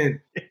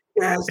Anderson.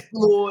 That's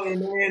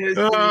Morten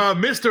Anderson.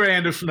 Mr.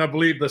 Anderson, I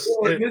believe I was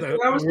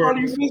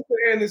calling you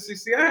Mr. Anderson.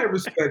 See, I have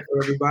respect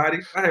for everybody.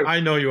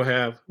 I know you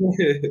have.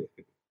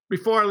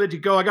 Before I let you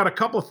go, I got a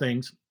couple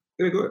things.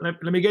 Yeah, go ahead.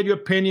 Let me get your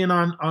opinion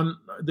on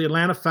the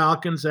Atlanta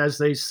Falcons as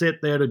they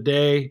sit there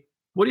today.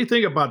 What do you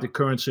think about the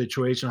current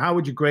situation? How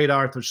would you grade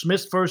Arthur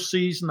Smith's first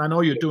season? I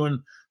know you're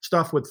doing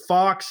stuff with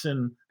Fox,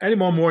 and any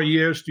more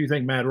years do you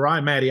think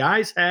Matty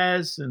Ice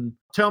has? And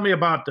tell me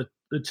about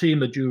the team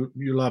that you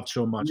love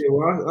so much. Yeah,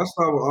 well, I'll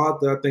start with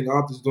Arthur. I think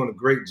Arthur's doing a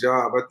great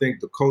job. I think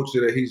the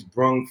culture that he's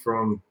brung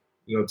from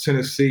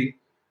Tennessee,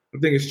 I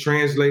think it's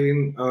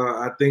translating.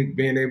 I think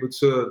being able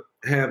to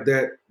have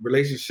that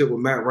relationship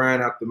with Matt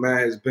Ryan after Matt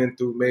has been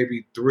through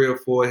maybe 3 or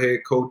 4 head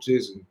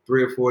coaches and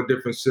 3 or 4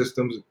 different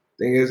systems. I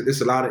think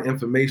it's a lot of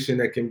information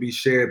that can be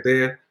shared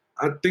there.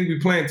 I think we're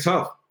playing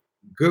tough,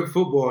 good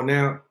football.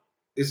 Now,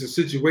 it's a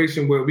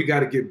situation where we got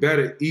to get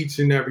better each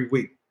and every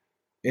week.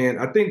 And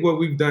I think what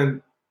we've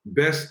done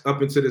best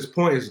up until this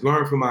point is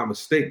learn from our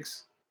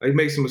mistakes. Like,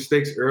 made some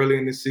mistakes early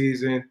in the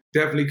season.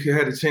 Definitely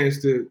had a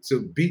chance to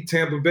beat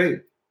Tampa Bay,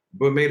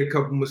 but made a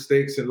couple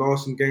mistakes and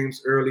lost some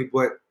games early,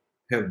 but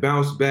have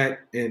bounced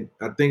back. And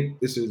I think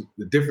this is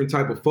a different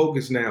type of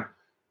focus now.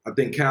 I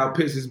think Kyle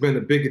Pitts has been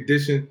a big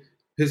addition.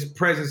 His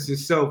presence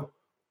itself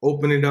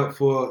opening up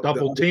for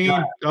double team.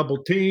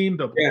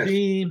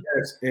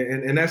 Yes.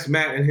 And that's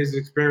Matt and his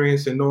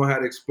experience and knowing how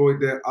to exploit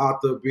that.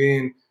 Arthur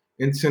being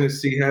in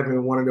Tennessee,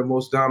 having one of the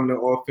most dominant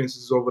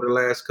offenses over the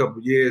last couple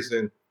of years,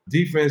 and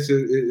defense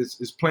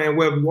is playing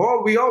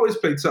well. We always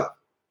play tough.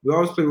 We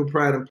always play with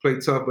pride and play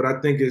tough, but I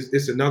think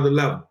it's another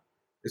level.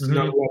 It's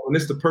another level, and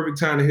it's the perfect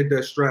time to hit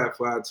that stride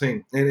for our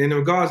team. And in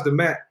regards to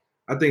Matt,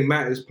 I think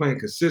Matt is playing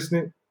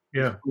consistent.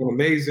 Yeah, he's playing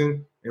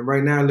amazing, and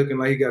right now looking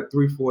like he got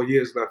 3-4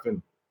 years left in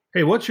him.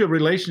 Hey, what's your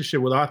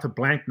relationship with Arthur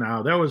Blank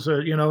now? That was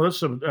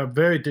that's a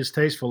very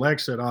distasteful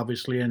exit,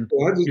 obviously, and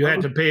you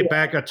had to pay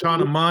back a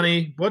ton of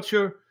money.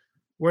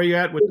 Where you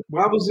at with?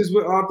 I was just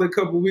with Arthur a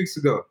couple of weeks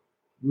ago.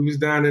 We was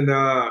down in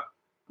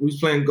we was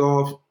playing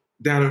golf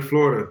down in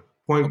Florida,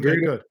 Point Okay,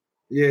 Grey. good.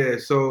 Yeah.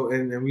 So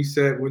and we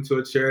went to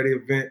a charity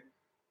event.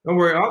 Don't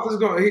worry, Arthur's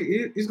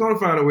he's gonna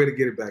find a way to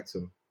get it back to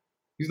him.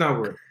 He's not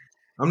worried.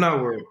 I'm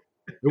not worried.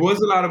 It was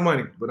a lot of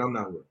money, but I'm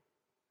not worried.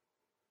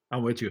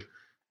 I'm with you.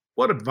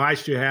 What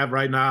advice do you have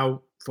right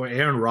now for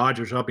Aaron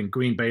Rodgers up in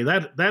Green Bay?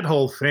 That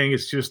whole thing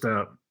is just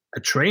a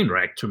train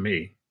wreck to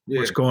me. Yeah.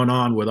 What's going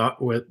on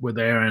with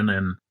Aaron?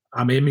 And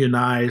I'm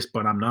immunized,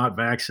 but I'm not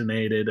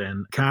vaccinated,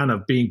 and kind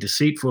of being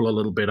deceitful a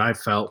little bit. I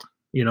felt,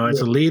 as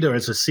a leader,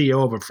 as a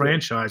CEO of a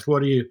franchise.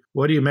 What do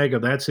you make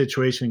of that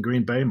situation in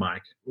Green Bay,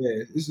 Mike?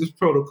 Yeah, it's just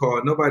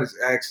protocol. Nobody's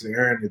asking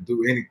Aaron to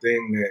do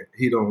anything that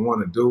he don't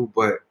want to do.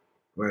 But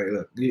right,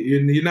 look,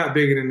 you're not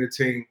bigger than the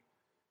team.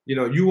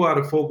 You are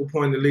the focal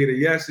point, the leader.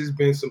 Yes, there's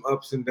been some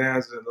ups and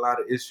downs and a lot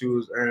of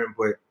issues, Aaron.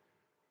 But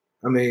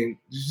I mean,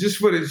 just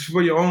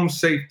for your own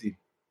safety,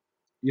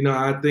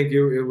 I think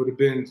it would have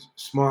been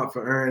smart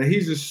for Aaron. And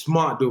he's a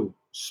smart dude,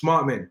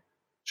 smart man.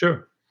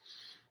 Sure.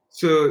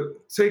 To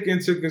take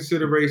into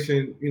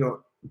consideration,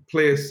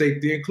 player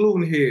safety,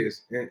 including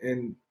his.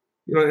 And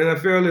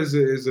NFL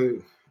is a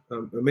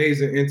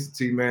amazing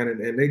entity, man,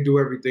 and they do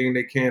everything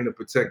they can to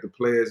protect the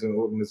players and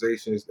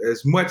organizations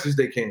as much as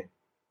they can.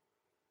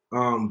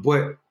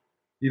 But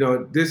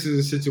this is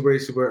a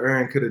situation where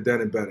Aaron could have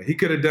done it better. He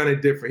could have done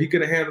it different. He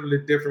could have handled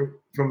it different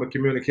from a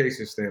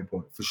communication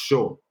standpoint, for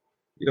sure.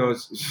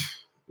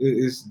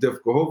 It's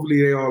difficult.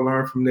 Hopefully they all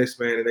learn from this,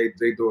 man, and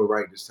they do it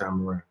right this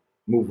time around,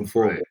 moving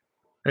forward. Right.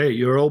 Hey,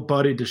 your old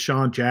buddy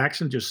DeSean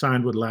Jackson just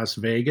signed with Las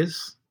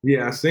Vegas.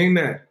 Yeah, I seen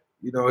that.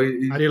 How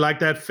do you like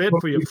that fit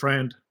for your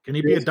friend? Can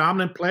he be a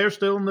dominant player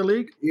still in the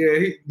league?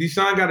 Yeah,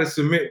 DeSean got to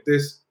submit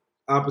this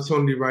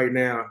opportunity right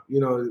now.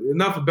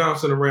 Enough of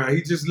bouncing around.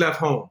 He just left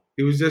home.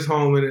 He was just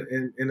home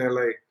in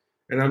LA,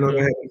 and I know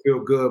that had to feel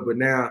good. But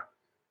now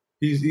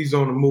he's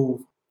on the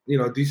move.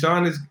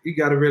 DeSean he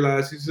got to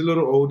realize he's a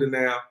little older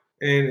now,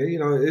 and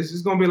it's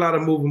just gonna be a lot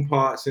of moving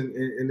parts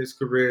in his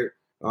career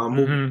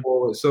moving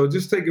forward. So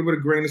just take it with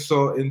a grain of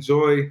salt.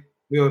 Enjoy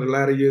the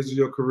latter years of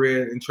your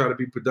career and try to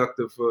be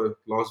productive for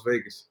Las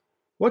Vegas.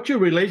 What's your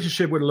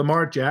relationship with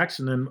Lamar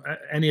Jackson, and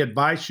any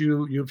advice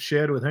you've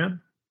shared with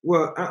him?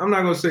 Well, I'm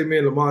not going to say me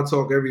and Lamar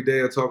talk every day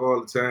or talk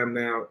all the time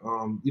now.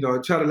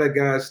 Try to let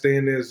guys stay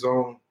in their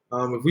zone.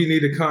 If we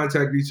need to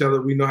contact each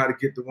other, we know how to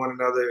get to one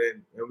another,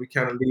 and we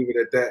kind of leave it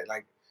at that.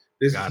 Like,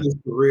 this is his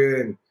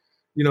career. And,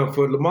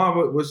 for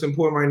Lamar, what's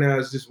important right now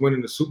is just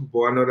winning the Super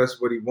Bowl. I know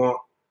that's what he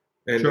wants,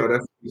 and that's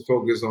what he's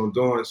focused on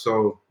doing.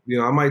 So,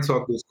 I might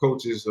talk to his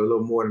coaches a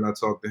little more than I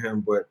talk to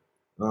him, but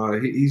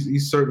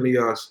he's certainly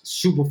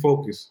super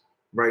focused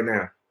right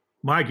now.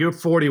 Mike, you're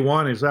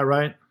 41, is that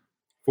right?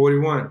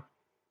 41.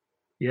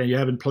 Yeah, you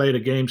haven't played a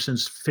game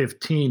since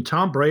 15.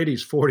 Tom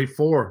Brady's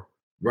 44.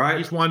 Right.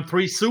 He's won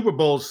 3 Super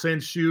Bowls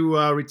since you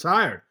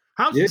retired.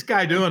 How's this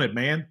guy doing it,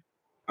 man?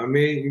 I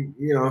mean,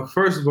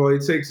 first of all, he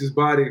takes his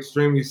body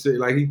extremely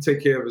serious. Like, he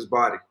take care of his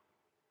body.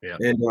 Yeah.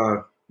 And,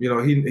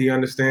 he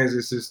understands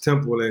it's his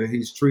temple, and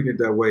he's treated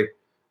that way.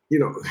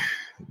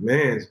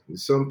 Man,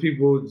 some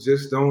people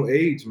just don't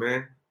age,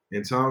 man.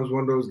 And Tom's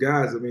one of those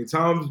guys. I mean,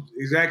 Tom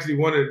is actually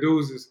one of the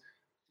dudes.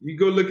 You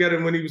go look at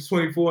him when he was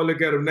 24 and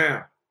look at him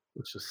now.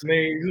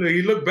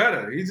 He looked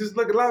better. He just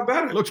looked a lot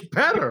better. Looks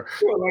better.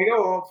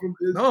 From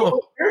his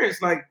experience,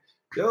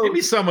 give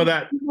me some of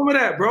that. Give me some of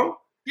that, bro.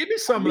 Give me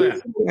some of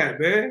that,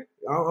 man.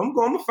 I'm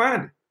gonna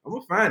find it. I'm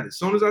gonna find it as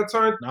soon as I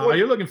turn. No,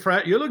 you're looking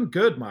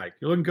good, Mike.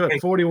 You're looking good.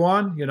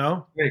 41. Thank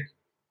you.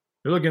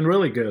 You're looking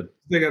really good.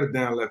 Still got a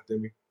down left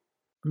in me.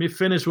 Let me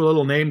finish with a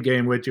little name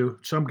game with you.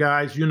 Some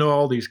guys,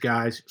 all these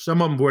guys.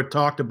 Some of them were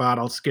talked about.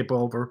 I'll skip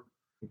over.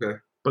 Okay.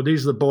 But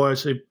these are the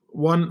boys. If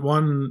one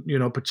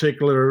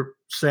particular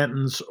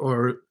sentence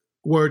or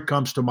word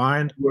comes to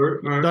mind.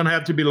 Word. It doesn't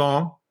have to be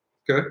long.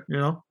 Okay.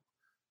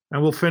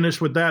 And we'll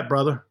finish with that,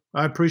 brother.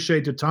 I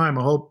appreciate your time.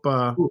 I hope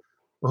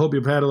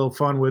you've had a little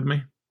fun with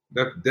me.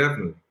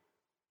 Definitely.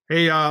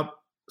 Hey,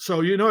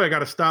 so I got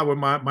to start with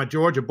my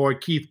Georgia boy,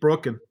 Keith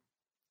Brooking.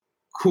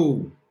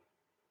 Cool.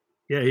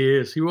 Yeah, he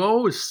is. He was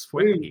always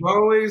sweaty. He was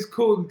always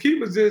cool. Keith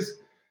was just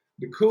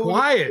the cool,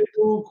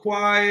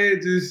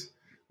 quiet, just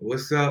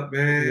what's up,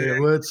 man? Yeah,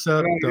 what's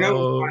up, dog? That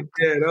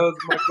was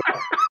my guy.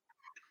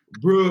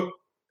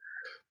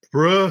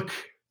 Brooke.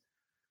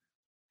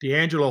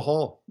 DeAngelo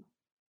Hall.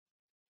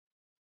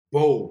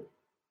 Bold.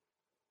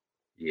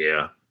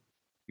 Yeah.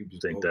 I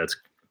think that's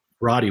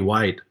Roddy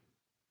White.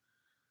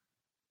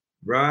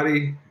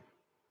 Roddy,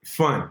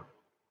 fun.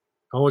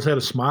 Always had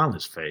a smile on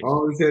his face.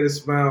 Always had a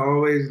smile,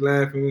 always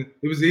laughing.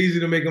 It was easy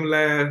to make him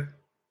laugh.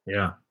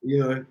 Yeah.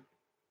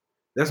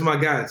 That's my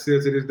guy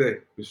still to this day,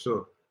 for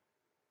sure.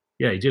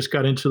 Yeah, he just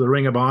got into the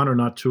Ring of Honor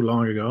not too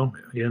long ago.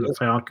 He had the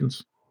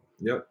Falcons.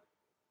 Yep.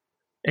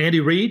 Andy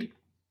Reid?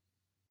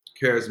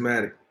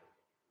 Charismatic.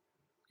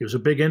 He was a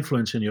big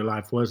influence in your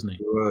life, wasn't he?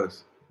 He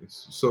was.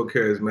 He's so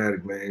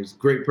charismatic, man. He was a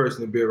great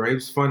person to be around. He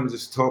was fun to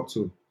just talk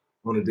to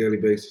on a daily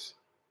basis.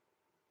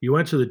 You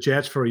went to the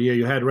Jets for a year.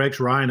 You had Rex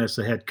Ryan as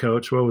the head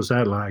coach. What was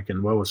that like,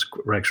 and what was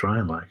Rex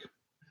Ryan like?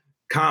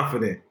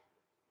 Confident.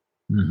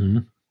 Mm-hmm.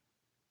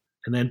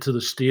 And then to the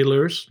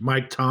Steelers,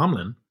 Mike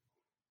Tomlin.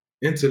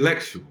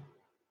 Intellectual.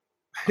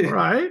 All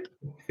right.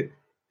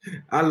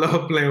 I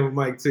love playing with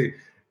Mike T.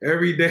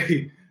 Every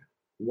day,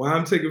 while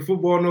I'm taking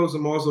football notes,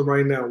 I'm also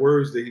writing down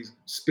words that he's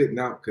spitting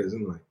out because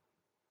I'm like,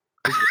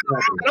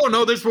 I don't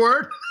know this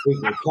word.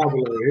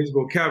 His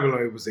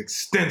vocabulary was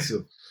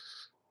extensive.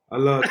 I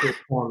love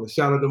Tomlin.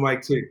 Shout out to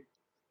Mike T.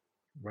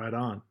 Right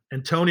on.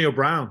 Antonio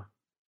Brown.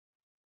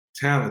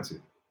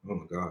 Talented. Oh,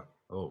 my God.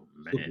 Oh,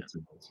 man.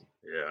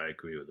 Yeah, I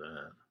agree with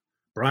that.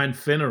 Brian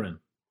Finneran.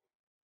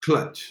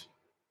 Clutch.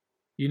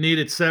 You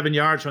needed 7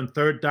 yards on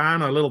third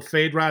down, a little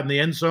fade route in the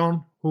end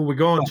zone. Who are we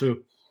going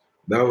to?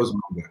 That was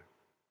my guy.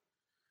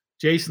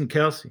 Jason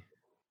Kelce.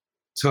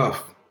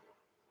 Tough.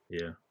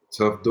 Yeah.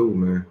 Tough dude,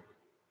 man.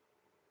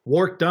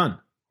 Warrick Dunn.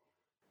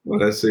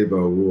 What I say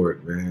about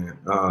Warrick, man?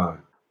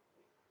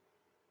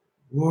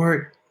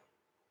 Warrick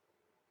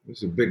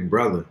is a big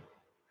brother.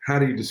 How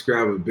do you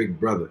describe a big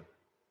brother?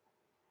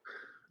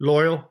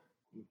 Loyal.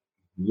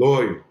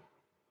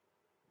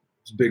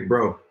 It's big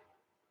bro.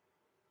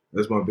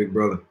 That's my big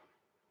brother.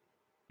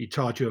 He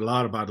taught you a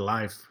lot about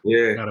life.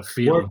 Yeah. Got a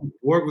feeling.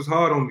 Work was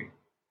hard on me.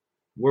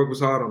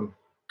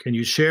 Can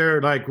you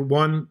share like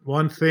one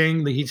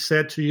thing that he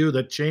said to you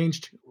that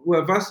changed?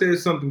 Well, if I said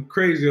something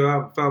crazy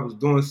or if I was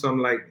doing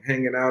something like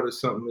hanging out or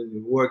something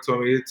and Warrick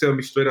told me, he'd tell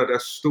me straight out,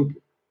 that's stupid.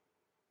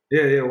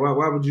 Yeah.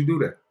 Why would you do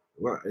that?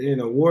 Well,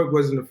 Warrick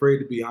wasn't afraid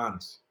to be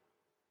honest.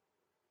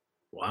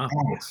 Wow.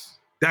 Honest.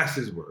 That's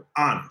his word.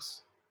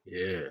 Honest.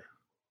 Yeah.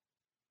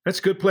 That's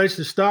a good place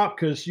to stop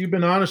because you've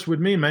been honest with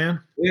me,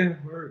 man. Yeah,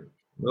 word.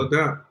 No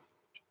doubt.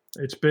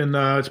 It's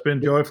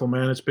been joyful,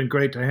 man. It's been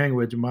great to hang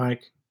with you,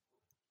 Mike.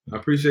 I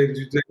appreciate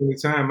you taking the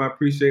time. I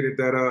appreciated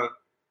that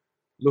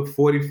little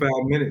 45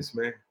 minutes,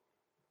 man.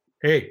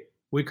 Hey,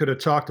 we could have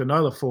talked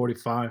another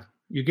 45.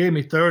 You gave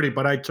me 30,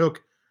 but I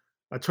took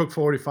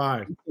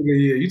 45.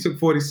 Yeah, you took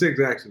 46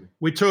 actually.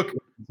 We took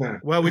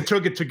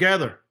it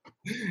together.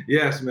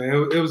 Yes,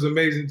 man. It was an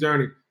amazing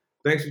journey.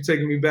 Thanks for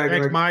taking me back.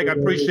 Thanks, Mike. I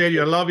appreciate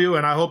you. I love you,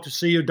 and I hope to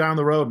see you down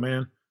the road,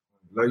 man.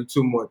 Love you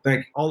too, more.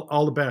 Thank you.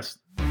 All the best.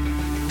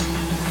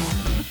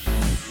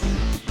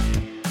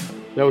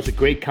 That was a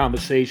great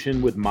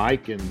conversation with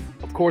Mike, and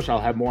of course I'll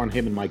have more on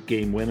him and my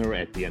game winner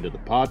at the end of the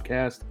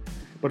podcast.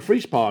 But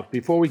FreezePops,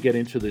 before we get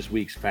into this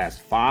week's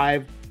Fast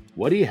Five,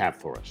 what do you have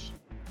for us?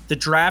 The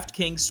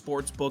DraftKings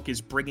Sportsbook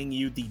is bringing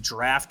you the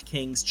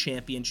DraftKings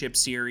Championship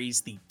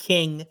Series, the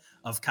king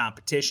of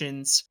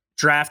competitions.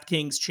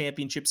 DraftKings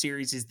Championship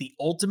Series is the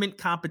ultimate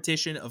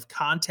competition of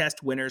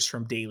contest winners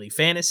from daily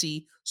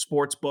fantasy,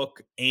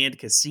 sportsbook, and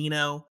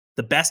casino.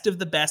 The best of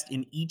the best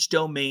in each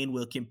domain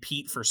will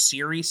compete for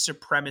series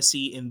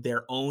supremacy in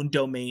their own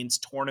domain's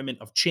Tournament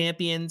of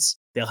Champions.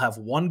 They'll have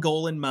one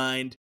goal in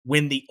mind: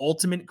 win the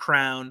ultimate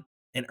crown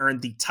and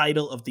earn the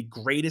title of the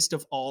greatest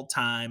of all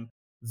time,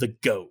 the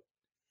GOAT.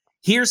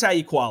 Here's how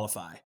you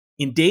qualify.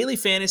 In daily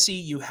fantasy,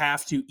 you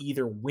have to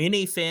either win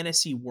a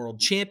fantasy world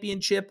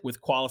championship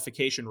with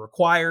qualification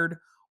required,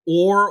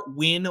 or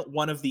win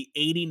one of the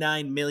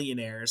 89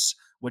 millionaires,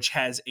 which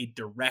has a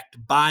direct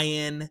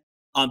buy-in.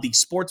 On the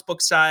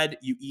sportsbook side,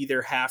 you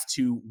either have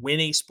to win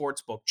a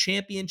sportsbook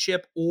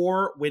championship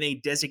or win a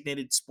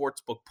designated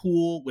sportsbook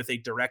pool with a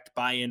direct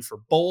buy-in for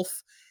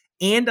both.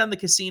 And on the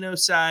casino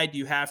side,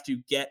 you have to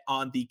get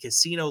on the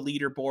casino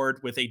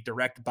leaderboard with a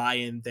direct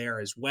buy-in there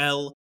as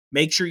well.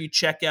 Make sure you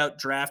check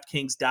out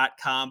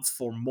DraftKings.com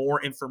for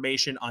more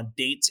information on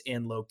dates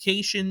and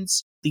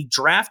locations. The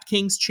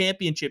DraftKings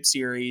Championship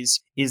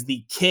Series is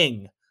the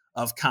king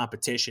of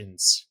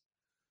competitions.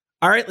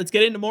 All right, let's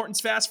get into Morten's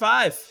Fast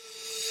Five.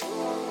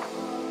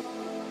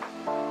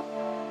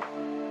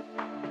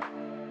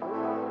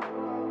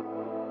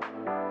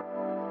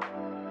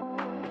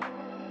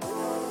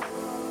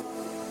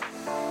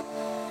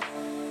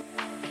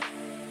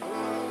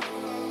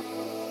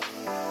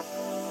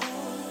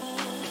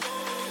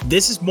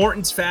 This is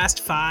Morten's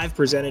Fast Five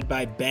presented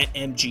by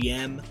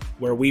BetMGM,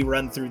 where we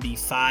run through the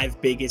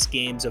 5 biggest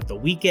games of the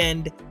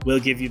weekend.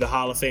 We'll give you the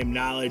Hall of Fame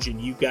knowledge, and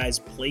you guys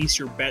place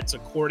your bets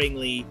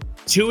accordingly.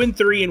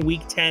 2-3 in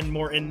Week 10,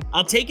 Morten.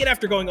 I'll take it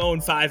after going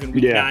 0-5 in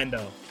Week 9,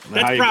 though.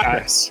 That's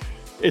progress.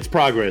 It's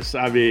progress.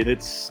 I mean,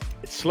 it's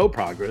slow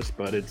progress,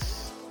 but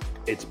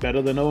it's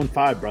better than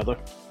 0-5, brother.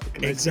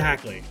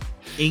 Exactly.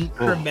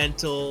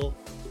 Incremental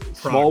progress.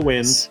 Small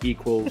wins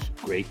equals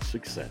great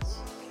success.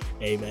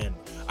 Amen.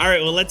 All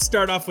right, well, let's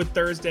start off with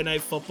Thursday Night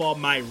Football.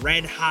 My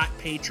red-hot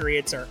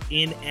Patriots are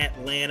in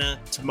Atlanta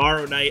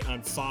tomorrow night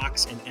on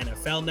Fox and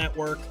NFL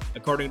Network.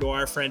 According to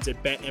our friends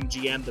at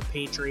BetMGM, the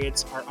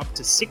Patriots are up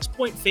to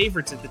 6-point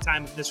favorites at the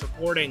time of this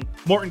recording.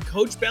 Morten,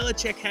 Coach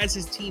Belichick has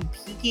his team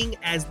peaking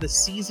as the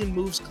season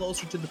moves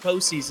closer to the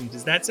postseason.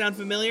 Does that sound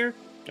familiar?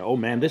 Oh,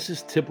 man, this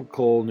is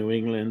typical New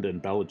England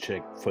and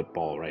Belichick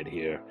football right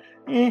here.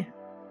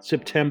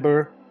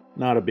 September,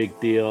 not a big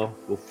deal.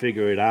 We'll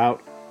figure it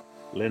out.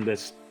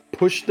 Let's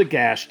push the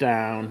gas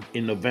down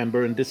in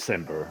November and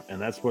December, and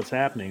that's what's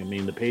happening. I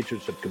mean, the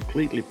Patriots have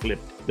completely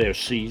flipped their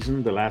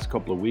season the last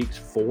couple of weeks.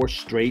 4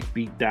 straight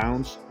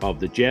beatdowns of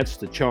the Jets,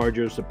 the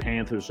Chargers, the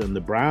Panthers, and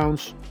the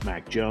Browns.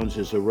 Mac Jones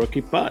is a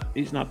rookie, but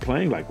he's not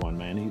playing like one,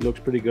 man. He looks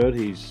pretty good.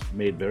 He's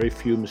made very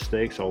few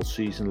mistakes all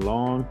season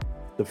long.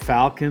 The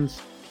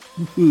Falcons,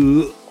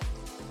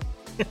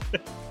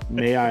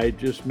 may I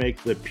just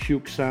make the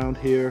puke sound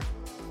here?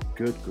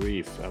 Good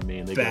grief. I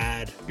mean, they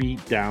got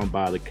beat down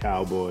by the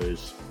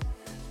Cowboys.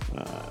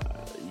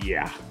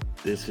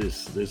 This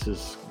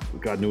is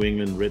got New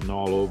England written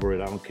all over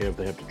it. I don't care if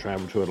they have to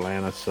travel to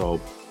Atlanta. So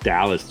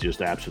Dallas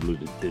just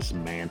absolutely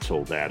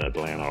dismantled that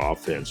Atlanta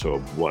offense, or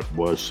what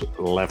was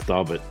left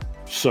of it.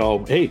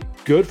 So, hey,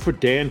 good for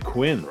Dan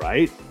Quinn,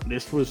 right?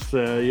 This was,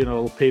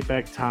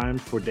 payback time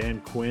for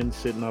Dan Quinn,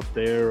 sitting up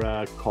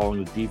there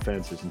calling the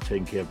defenses and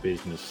taking care of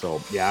business. So,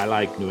 yeah, I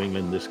like New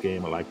England in this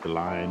game. I like the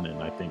line,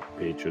 and I think the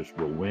Patriots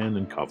will win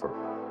and cover.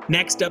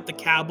 Next up, the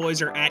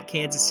Cowboys are at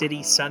Kansas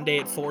City Sunday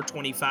at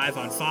 4:25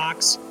 on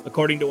Fox.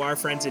 According to our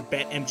friends at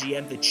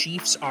BetMGM, the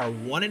Chiefs are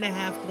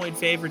 1.5-point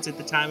favorites at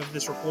the time of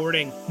this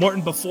recording.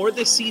 Morten, before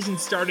this season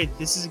started,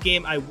 this is a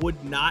game I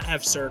would not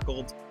have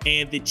circled,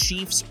 and the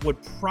Chiefs would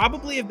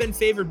probably have been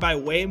favored by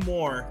way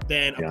more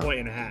than a point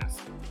and a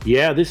half.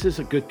 Yeah, this is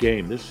a good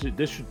game. This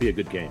should be a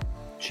good game.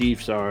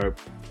 Chiefs are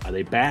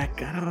they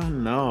back? I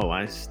don't know.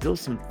 I still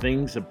some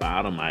things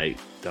about them I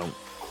don't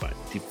quite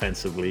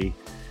defensively.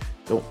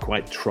 Don't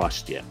quite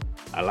trust yet.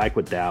 I like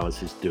what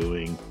Dallas is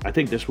doing. I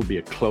think this will be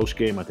a close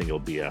game. I think it'll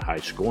be a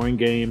high-scoring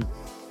game.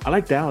 I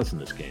like Dallas in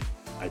this game.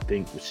 I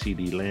think with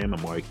CeeDee Lamb,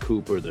 Amari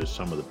Cooper, there's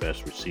some of the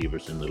best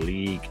receivers in the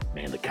league.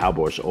 Man, the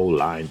Cowboys'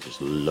 O-line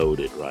just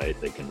loaded, right?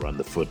 They can run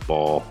the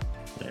football.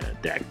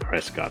 Dak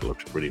Prescott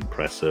looks pretty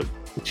impressive.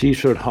 The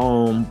Chiefs are at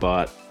home,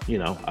 but,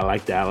 I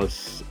like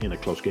Dallas in a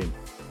close game.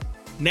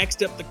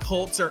 Next up, the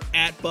Colts are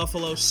at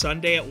Buffalo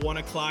Sunday at 1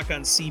 o'clock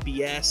on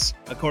CBS.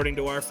 According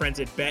to our friends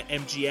at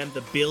BetMGM,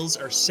 the Bills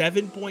are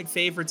 7-point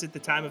favorites at the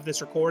time of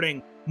this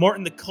recording.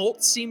 Morten, the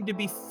Colts seem to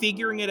be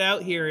figuring it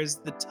out here as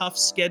the tough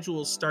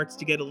schedule starts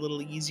to get a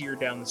little easier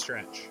down the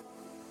stretch.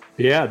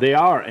 Yeah, they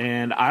are,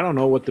 and I don't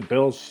know what the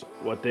Bills,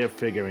 what they're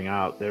figuring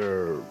out.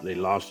 They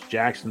lost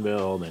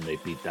Jacksonville, then they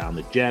beat down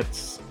the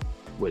Jets,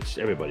 which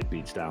everybody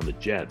beats down the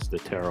Jets. They're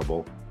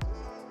terrible.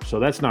 So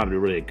that's not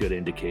really a good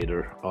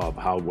indicator of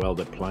how well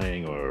they're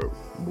playing or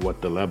what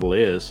the level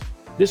is.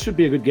 This should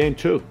be a good game,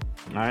 too.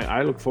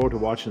 I look forward to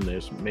watching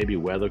this. Maybe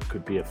weather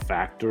could be a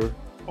factor,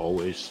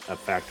 always a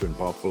factor in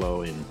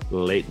Buffalo in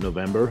late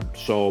November.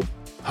 So,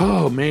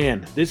 oh,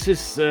 man, this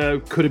is,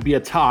 could it be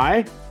a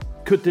tie?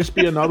 Could this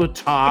be another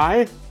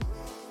tie?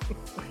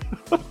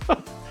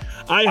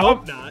 I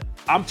hope not.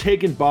 I'm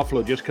taking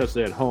Buffalo just because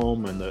they're at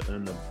home, and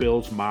the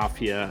Bills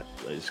Mafia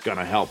is going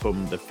to help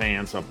them. The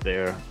fans up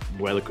there,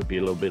 weather could be a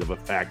little bit of a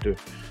factor.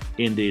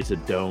 Indy is a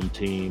dome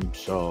team,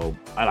 so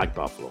I like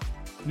Buffalo.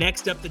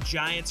 Next up, the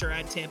Giants are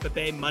at Tampa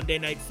Bay Monday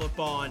Night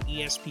Football on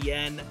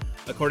ESPN.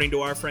 According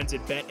to our friends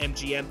at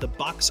BetMGM, the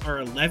Bucs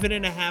are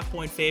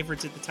 11.5-point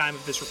favorites at the time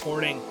of this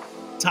recording.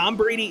 Tom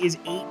Brady is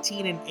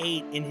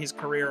 18-8 in his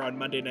career on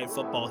Monday Night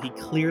Football. He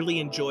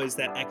clearly enjoys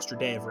that extra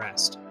day of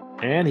rest.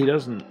 And he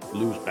doesn't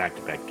lose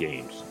back-to-back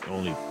games.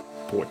 Only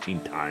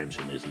 14 times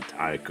in his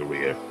entire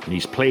career. And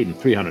he's played in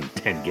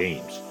 310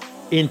 games.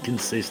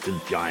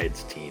 Inconsistent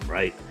Giants team,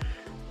 right?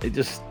 They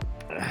just...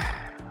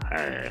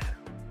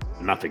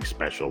 nothing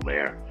special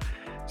there.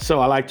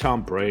 So I like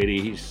Tom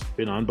Brady. He's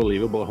been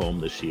unbelievable at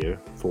home this year.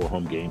 4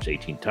 home games,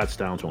 18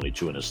 touchdowns, only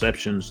 2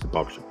 interceptions. The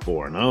Bucs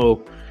are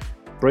 4-0.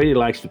 Brady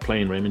likes to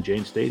play in Raymond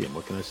James Stadium.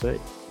 What can I say?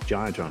 The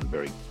Giants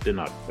they're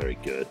not very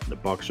good. The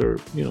Bucs are,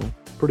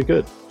 pretty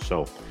good.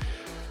 So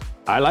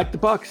I like the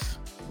Bucs.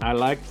 I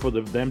like for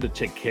them to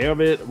take care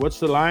of it. What's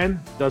the line?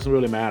 Doesn't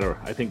really matter.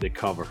 I think they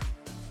cover.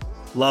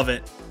 Love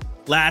it.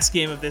 Last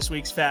game of this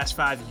week's Fast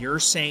Five, your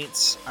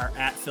Saints are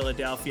at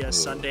Philadelphia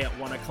Sunday at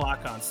 1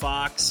 o'clock on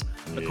Fox.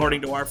 Yeah.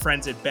 According to our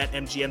friends at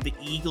BetMGM, the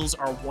Eagles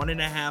are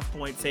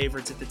 1.5-point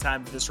favorites at the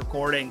time of this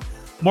recording.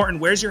 Morten,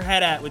 where's your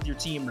head at with your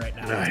team right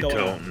now? I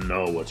don't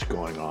know what's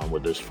going on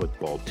with this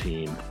football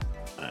team.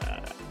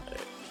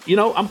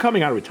 I'm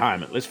coming out of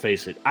retirement. Let's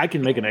face it. I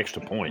can make an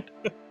extra point.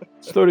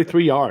 It's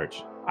 33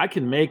 yards. I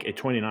can make a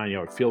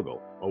 29-yard field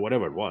goal or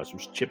whatever it was. It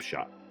was chip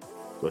shot.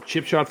 So a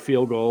chip shot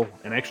field goal,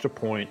 an extra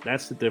point.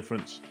 That's the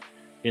difference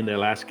in their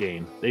last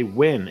game. They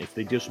win if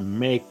they just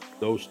make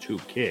those 2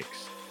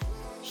 kicks.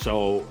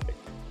 So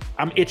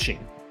I'm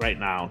itching right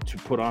now to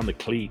put on the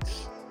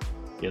cleats,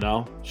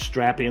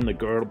 strap in the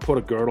girdle, put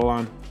a girdle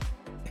on,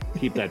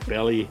 keep that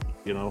belly,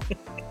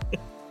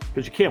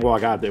 because you can't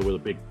walk out there with a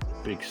big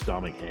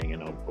stomach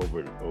hanging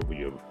over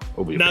your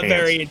not pants.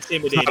 Very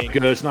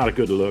intimidating. It's not a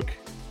good look.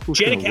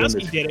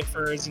 Janikowski did it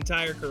for his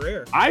entire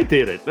career. I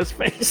did it. Let's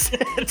face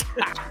it.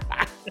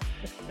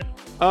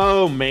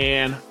 Oh,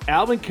 man.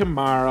 Alvin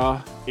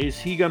Kamara, is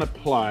he going to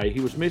play? He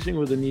was missing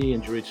with a knee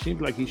injury. It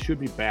seems like he should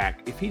be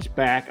back. If he's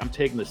back, I'm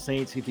taking the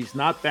Saints. If he's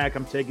not back,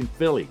 I'm taking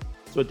Philly.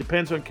 So it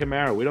depends on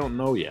Kamara. We don't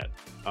know yet.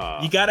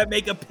 You got to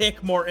make a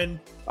pick, Morten.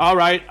 All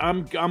right,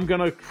 I'm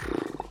gonna.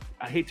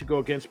 I hate to go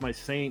against my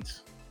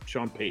Saints.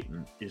 Sean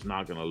Payton is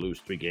not gonna lose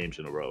 3 games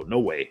in a row. No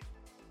way.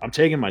 I'm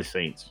taking my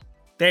Saints.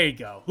 There you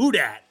go. Who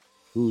dat?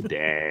 Who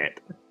dat?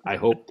 I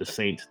hope the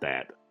Saints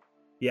dat.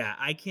 Yeah,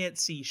 I can't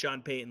see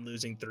Sean Payton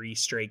losing 3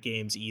 straight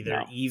games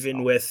either,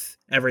 even with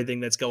everything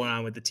that's going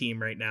on with the team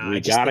right now. I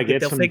just think that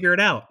they'll figure it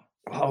out.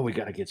 Oh, we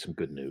got to get some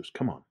good news.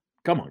 Come on,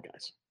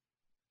 guys.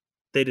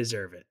 They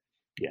deserve it.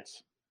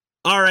 Yes.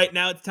 All right,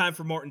 now it's time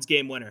for Morten's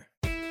game winner.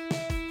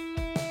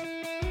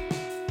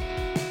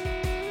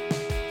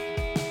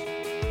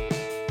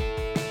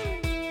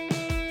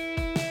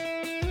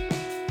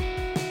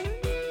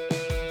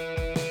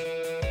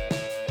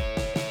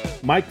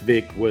 Mike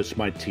Vick was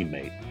my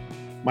teammate.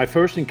 My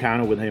first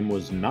encounter with him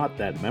was not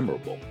that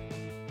memorable.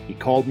 He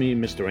called me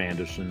Mr.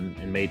 Anderson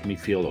and made me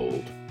feel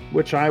old,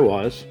 which I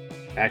was.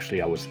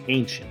 Actually, I was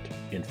ancient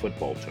in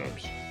football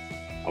terms.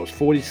 I was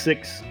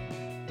 46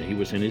 and he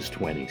was in his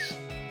 20s.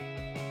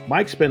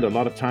 Mike spent a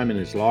lot of time in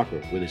his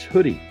locker with his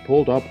hoodie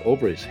pulled up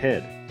over his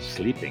head,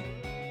 sleeping.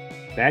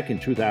 Back in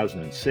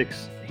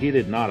 2006, he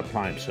did not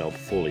apply himself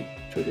fully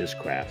to his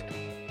craft.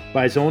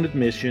 By his own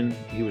admission,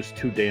 he was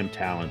too damn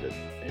talented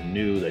and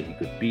knew that he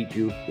could beat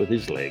you with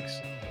his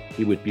legs.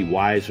 He would be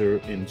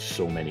wiser in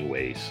so many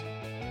ways.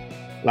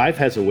 Life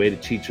has a way to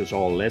teach us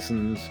all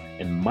lessons,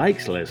 and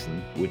Mike's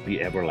lesson would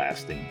be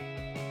everlasting.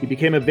 He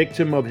became a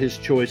victim of his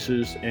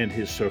choices and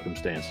his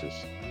circumstances.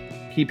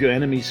 Keep your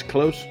enemies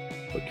close,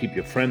 but keep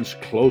your friends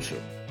closer.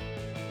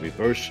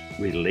 Reverse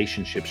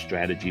relationship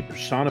strategy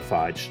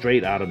personified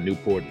straight out of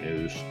Newport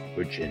News,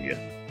 Virginia.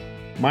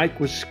 Mike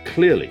was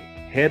clearly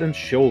head and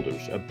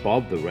shoulders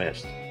above the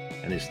rest,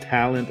 and his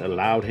talent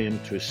allowed him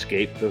to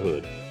escape the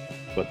hood.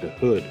 But the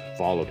hood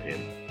followed him,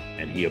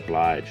 and he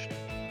obliged.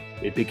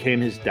 It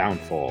became his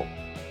downfall.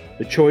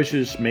 The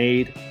choices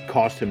made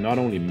cost him not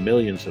only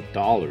millions of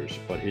dollars,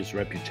 but his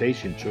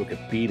reputation took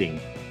a beating,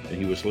 and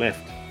he was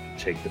left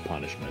to take the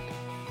punishment.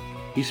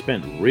 He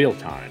spent real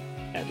time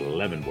at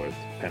Leavenworth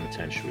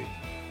Penitentiary.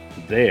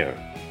 There,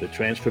 the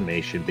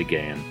transformation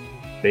began,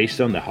 based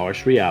on the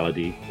harsh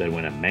reality that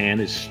when a man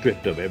is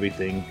stripped of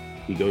everything,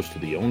 he goes to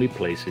the only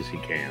places he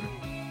can: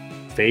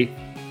 faith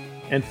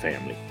and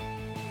family.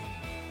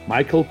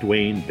 Michael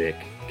Dwayne Vick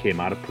came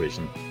out of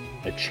prison,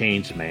 a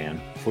changed man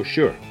for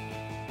sure.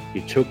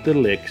 He took the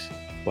licks,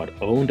 but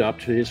owned up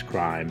to his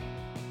crime,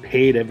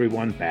 paid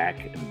everyone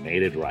back, and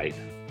made it right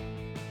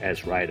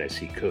as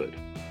he could.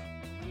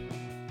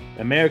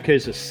 America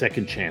is a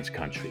second chance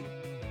country.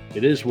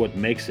 It is what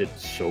makes it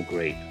so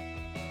great.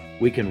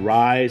 We can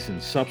rise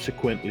and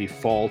subsequently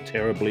fall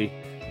terribly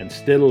and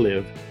still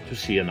live to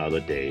see another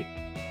day.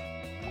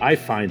 I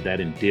find that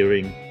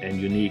endearing and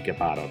unique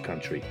about our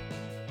country.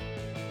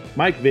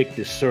 Mike Vick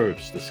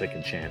deserves the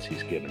second chance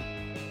he's given.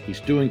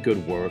 He's doing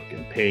good work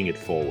and paying it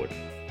forward.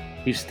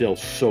 He's still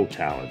so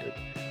talented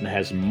and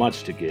has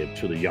much to give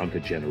to the younger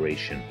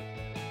generation.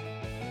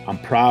 I'm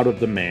proud of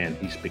the man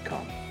he's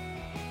become.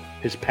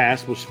 His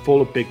past was full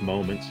of big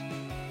moments,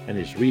 and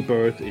his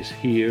rebirth is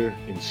here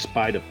in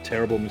spite of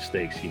terrible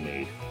mistakes he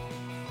made.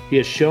 He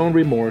has shown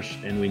remorse,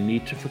 and we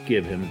need to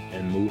forgive him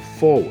and move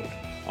forward,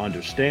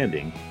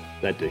 understanding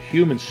that the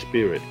human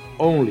spirit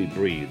only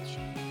breathes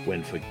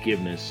when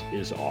forgiveness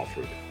is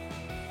offered.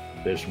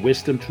 There's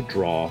wisdom to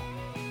draw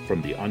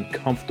from the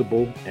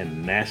uncomfortable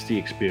and nasty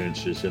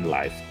experiences in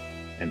life,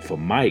 and for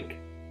Mike,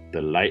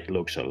 the light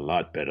looks a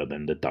lot better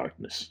than the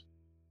darkness.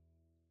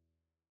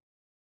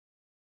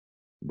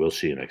 We'll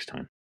see you next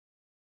time.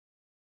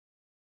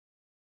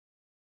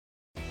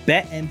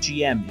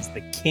 BetMGM is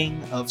the king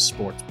of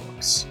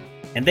sportsbooks,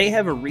 and they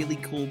have a really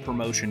cool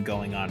promotion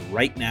going on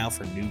right now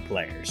for new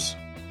players.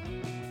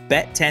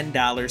 Bet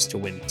 $10 to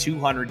win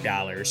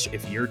 $200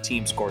 if your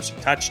team scores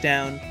a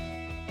touchdown,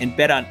 and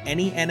bet on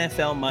any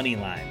NFL money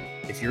line.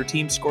 If your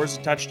team scores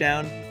a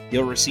touchdown,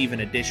 you'll receive an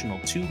additional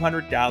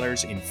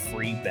 $200 in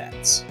free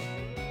bets.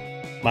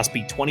 Must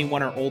be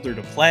 21 or older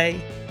to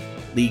play.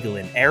 Legal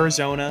in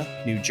Arizona,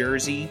 New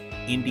Jersey,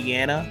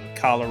 Indiana,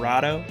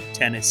 Colorado,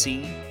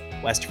 Tennessee,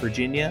 West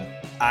Virginia,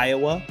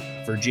 Iowa,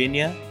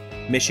 Virginia,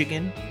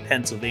 Michigan,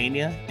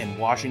 Pennsylvania, and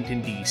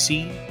Washington,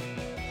 D.C.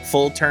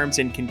 Full terms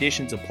and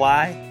conditions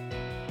apply.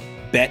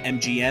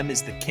 BetMGM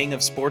is the king of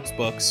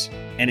sportsbooks,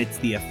 and it's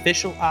the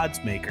official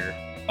odds maker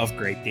of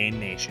Great Dane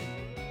Nation.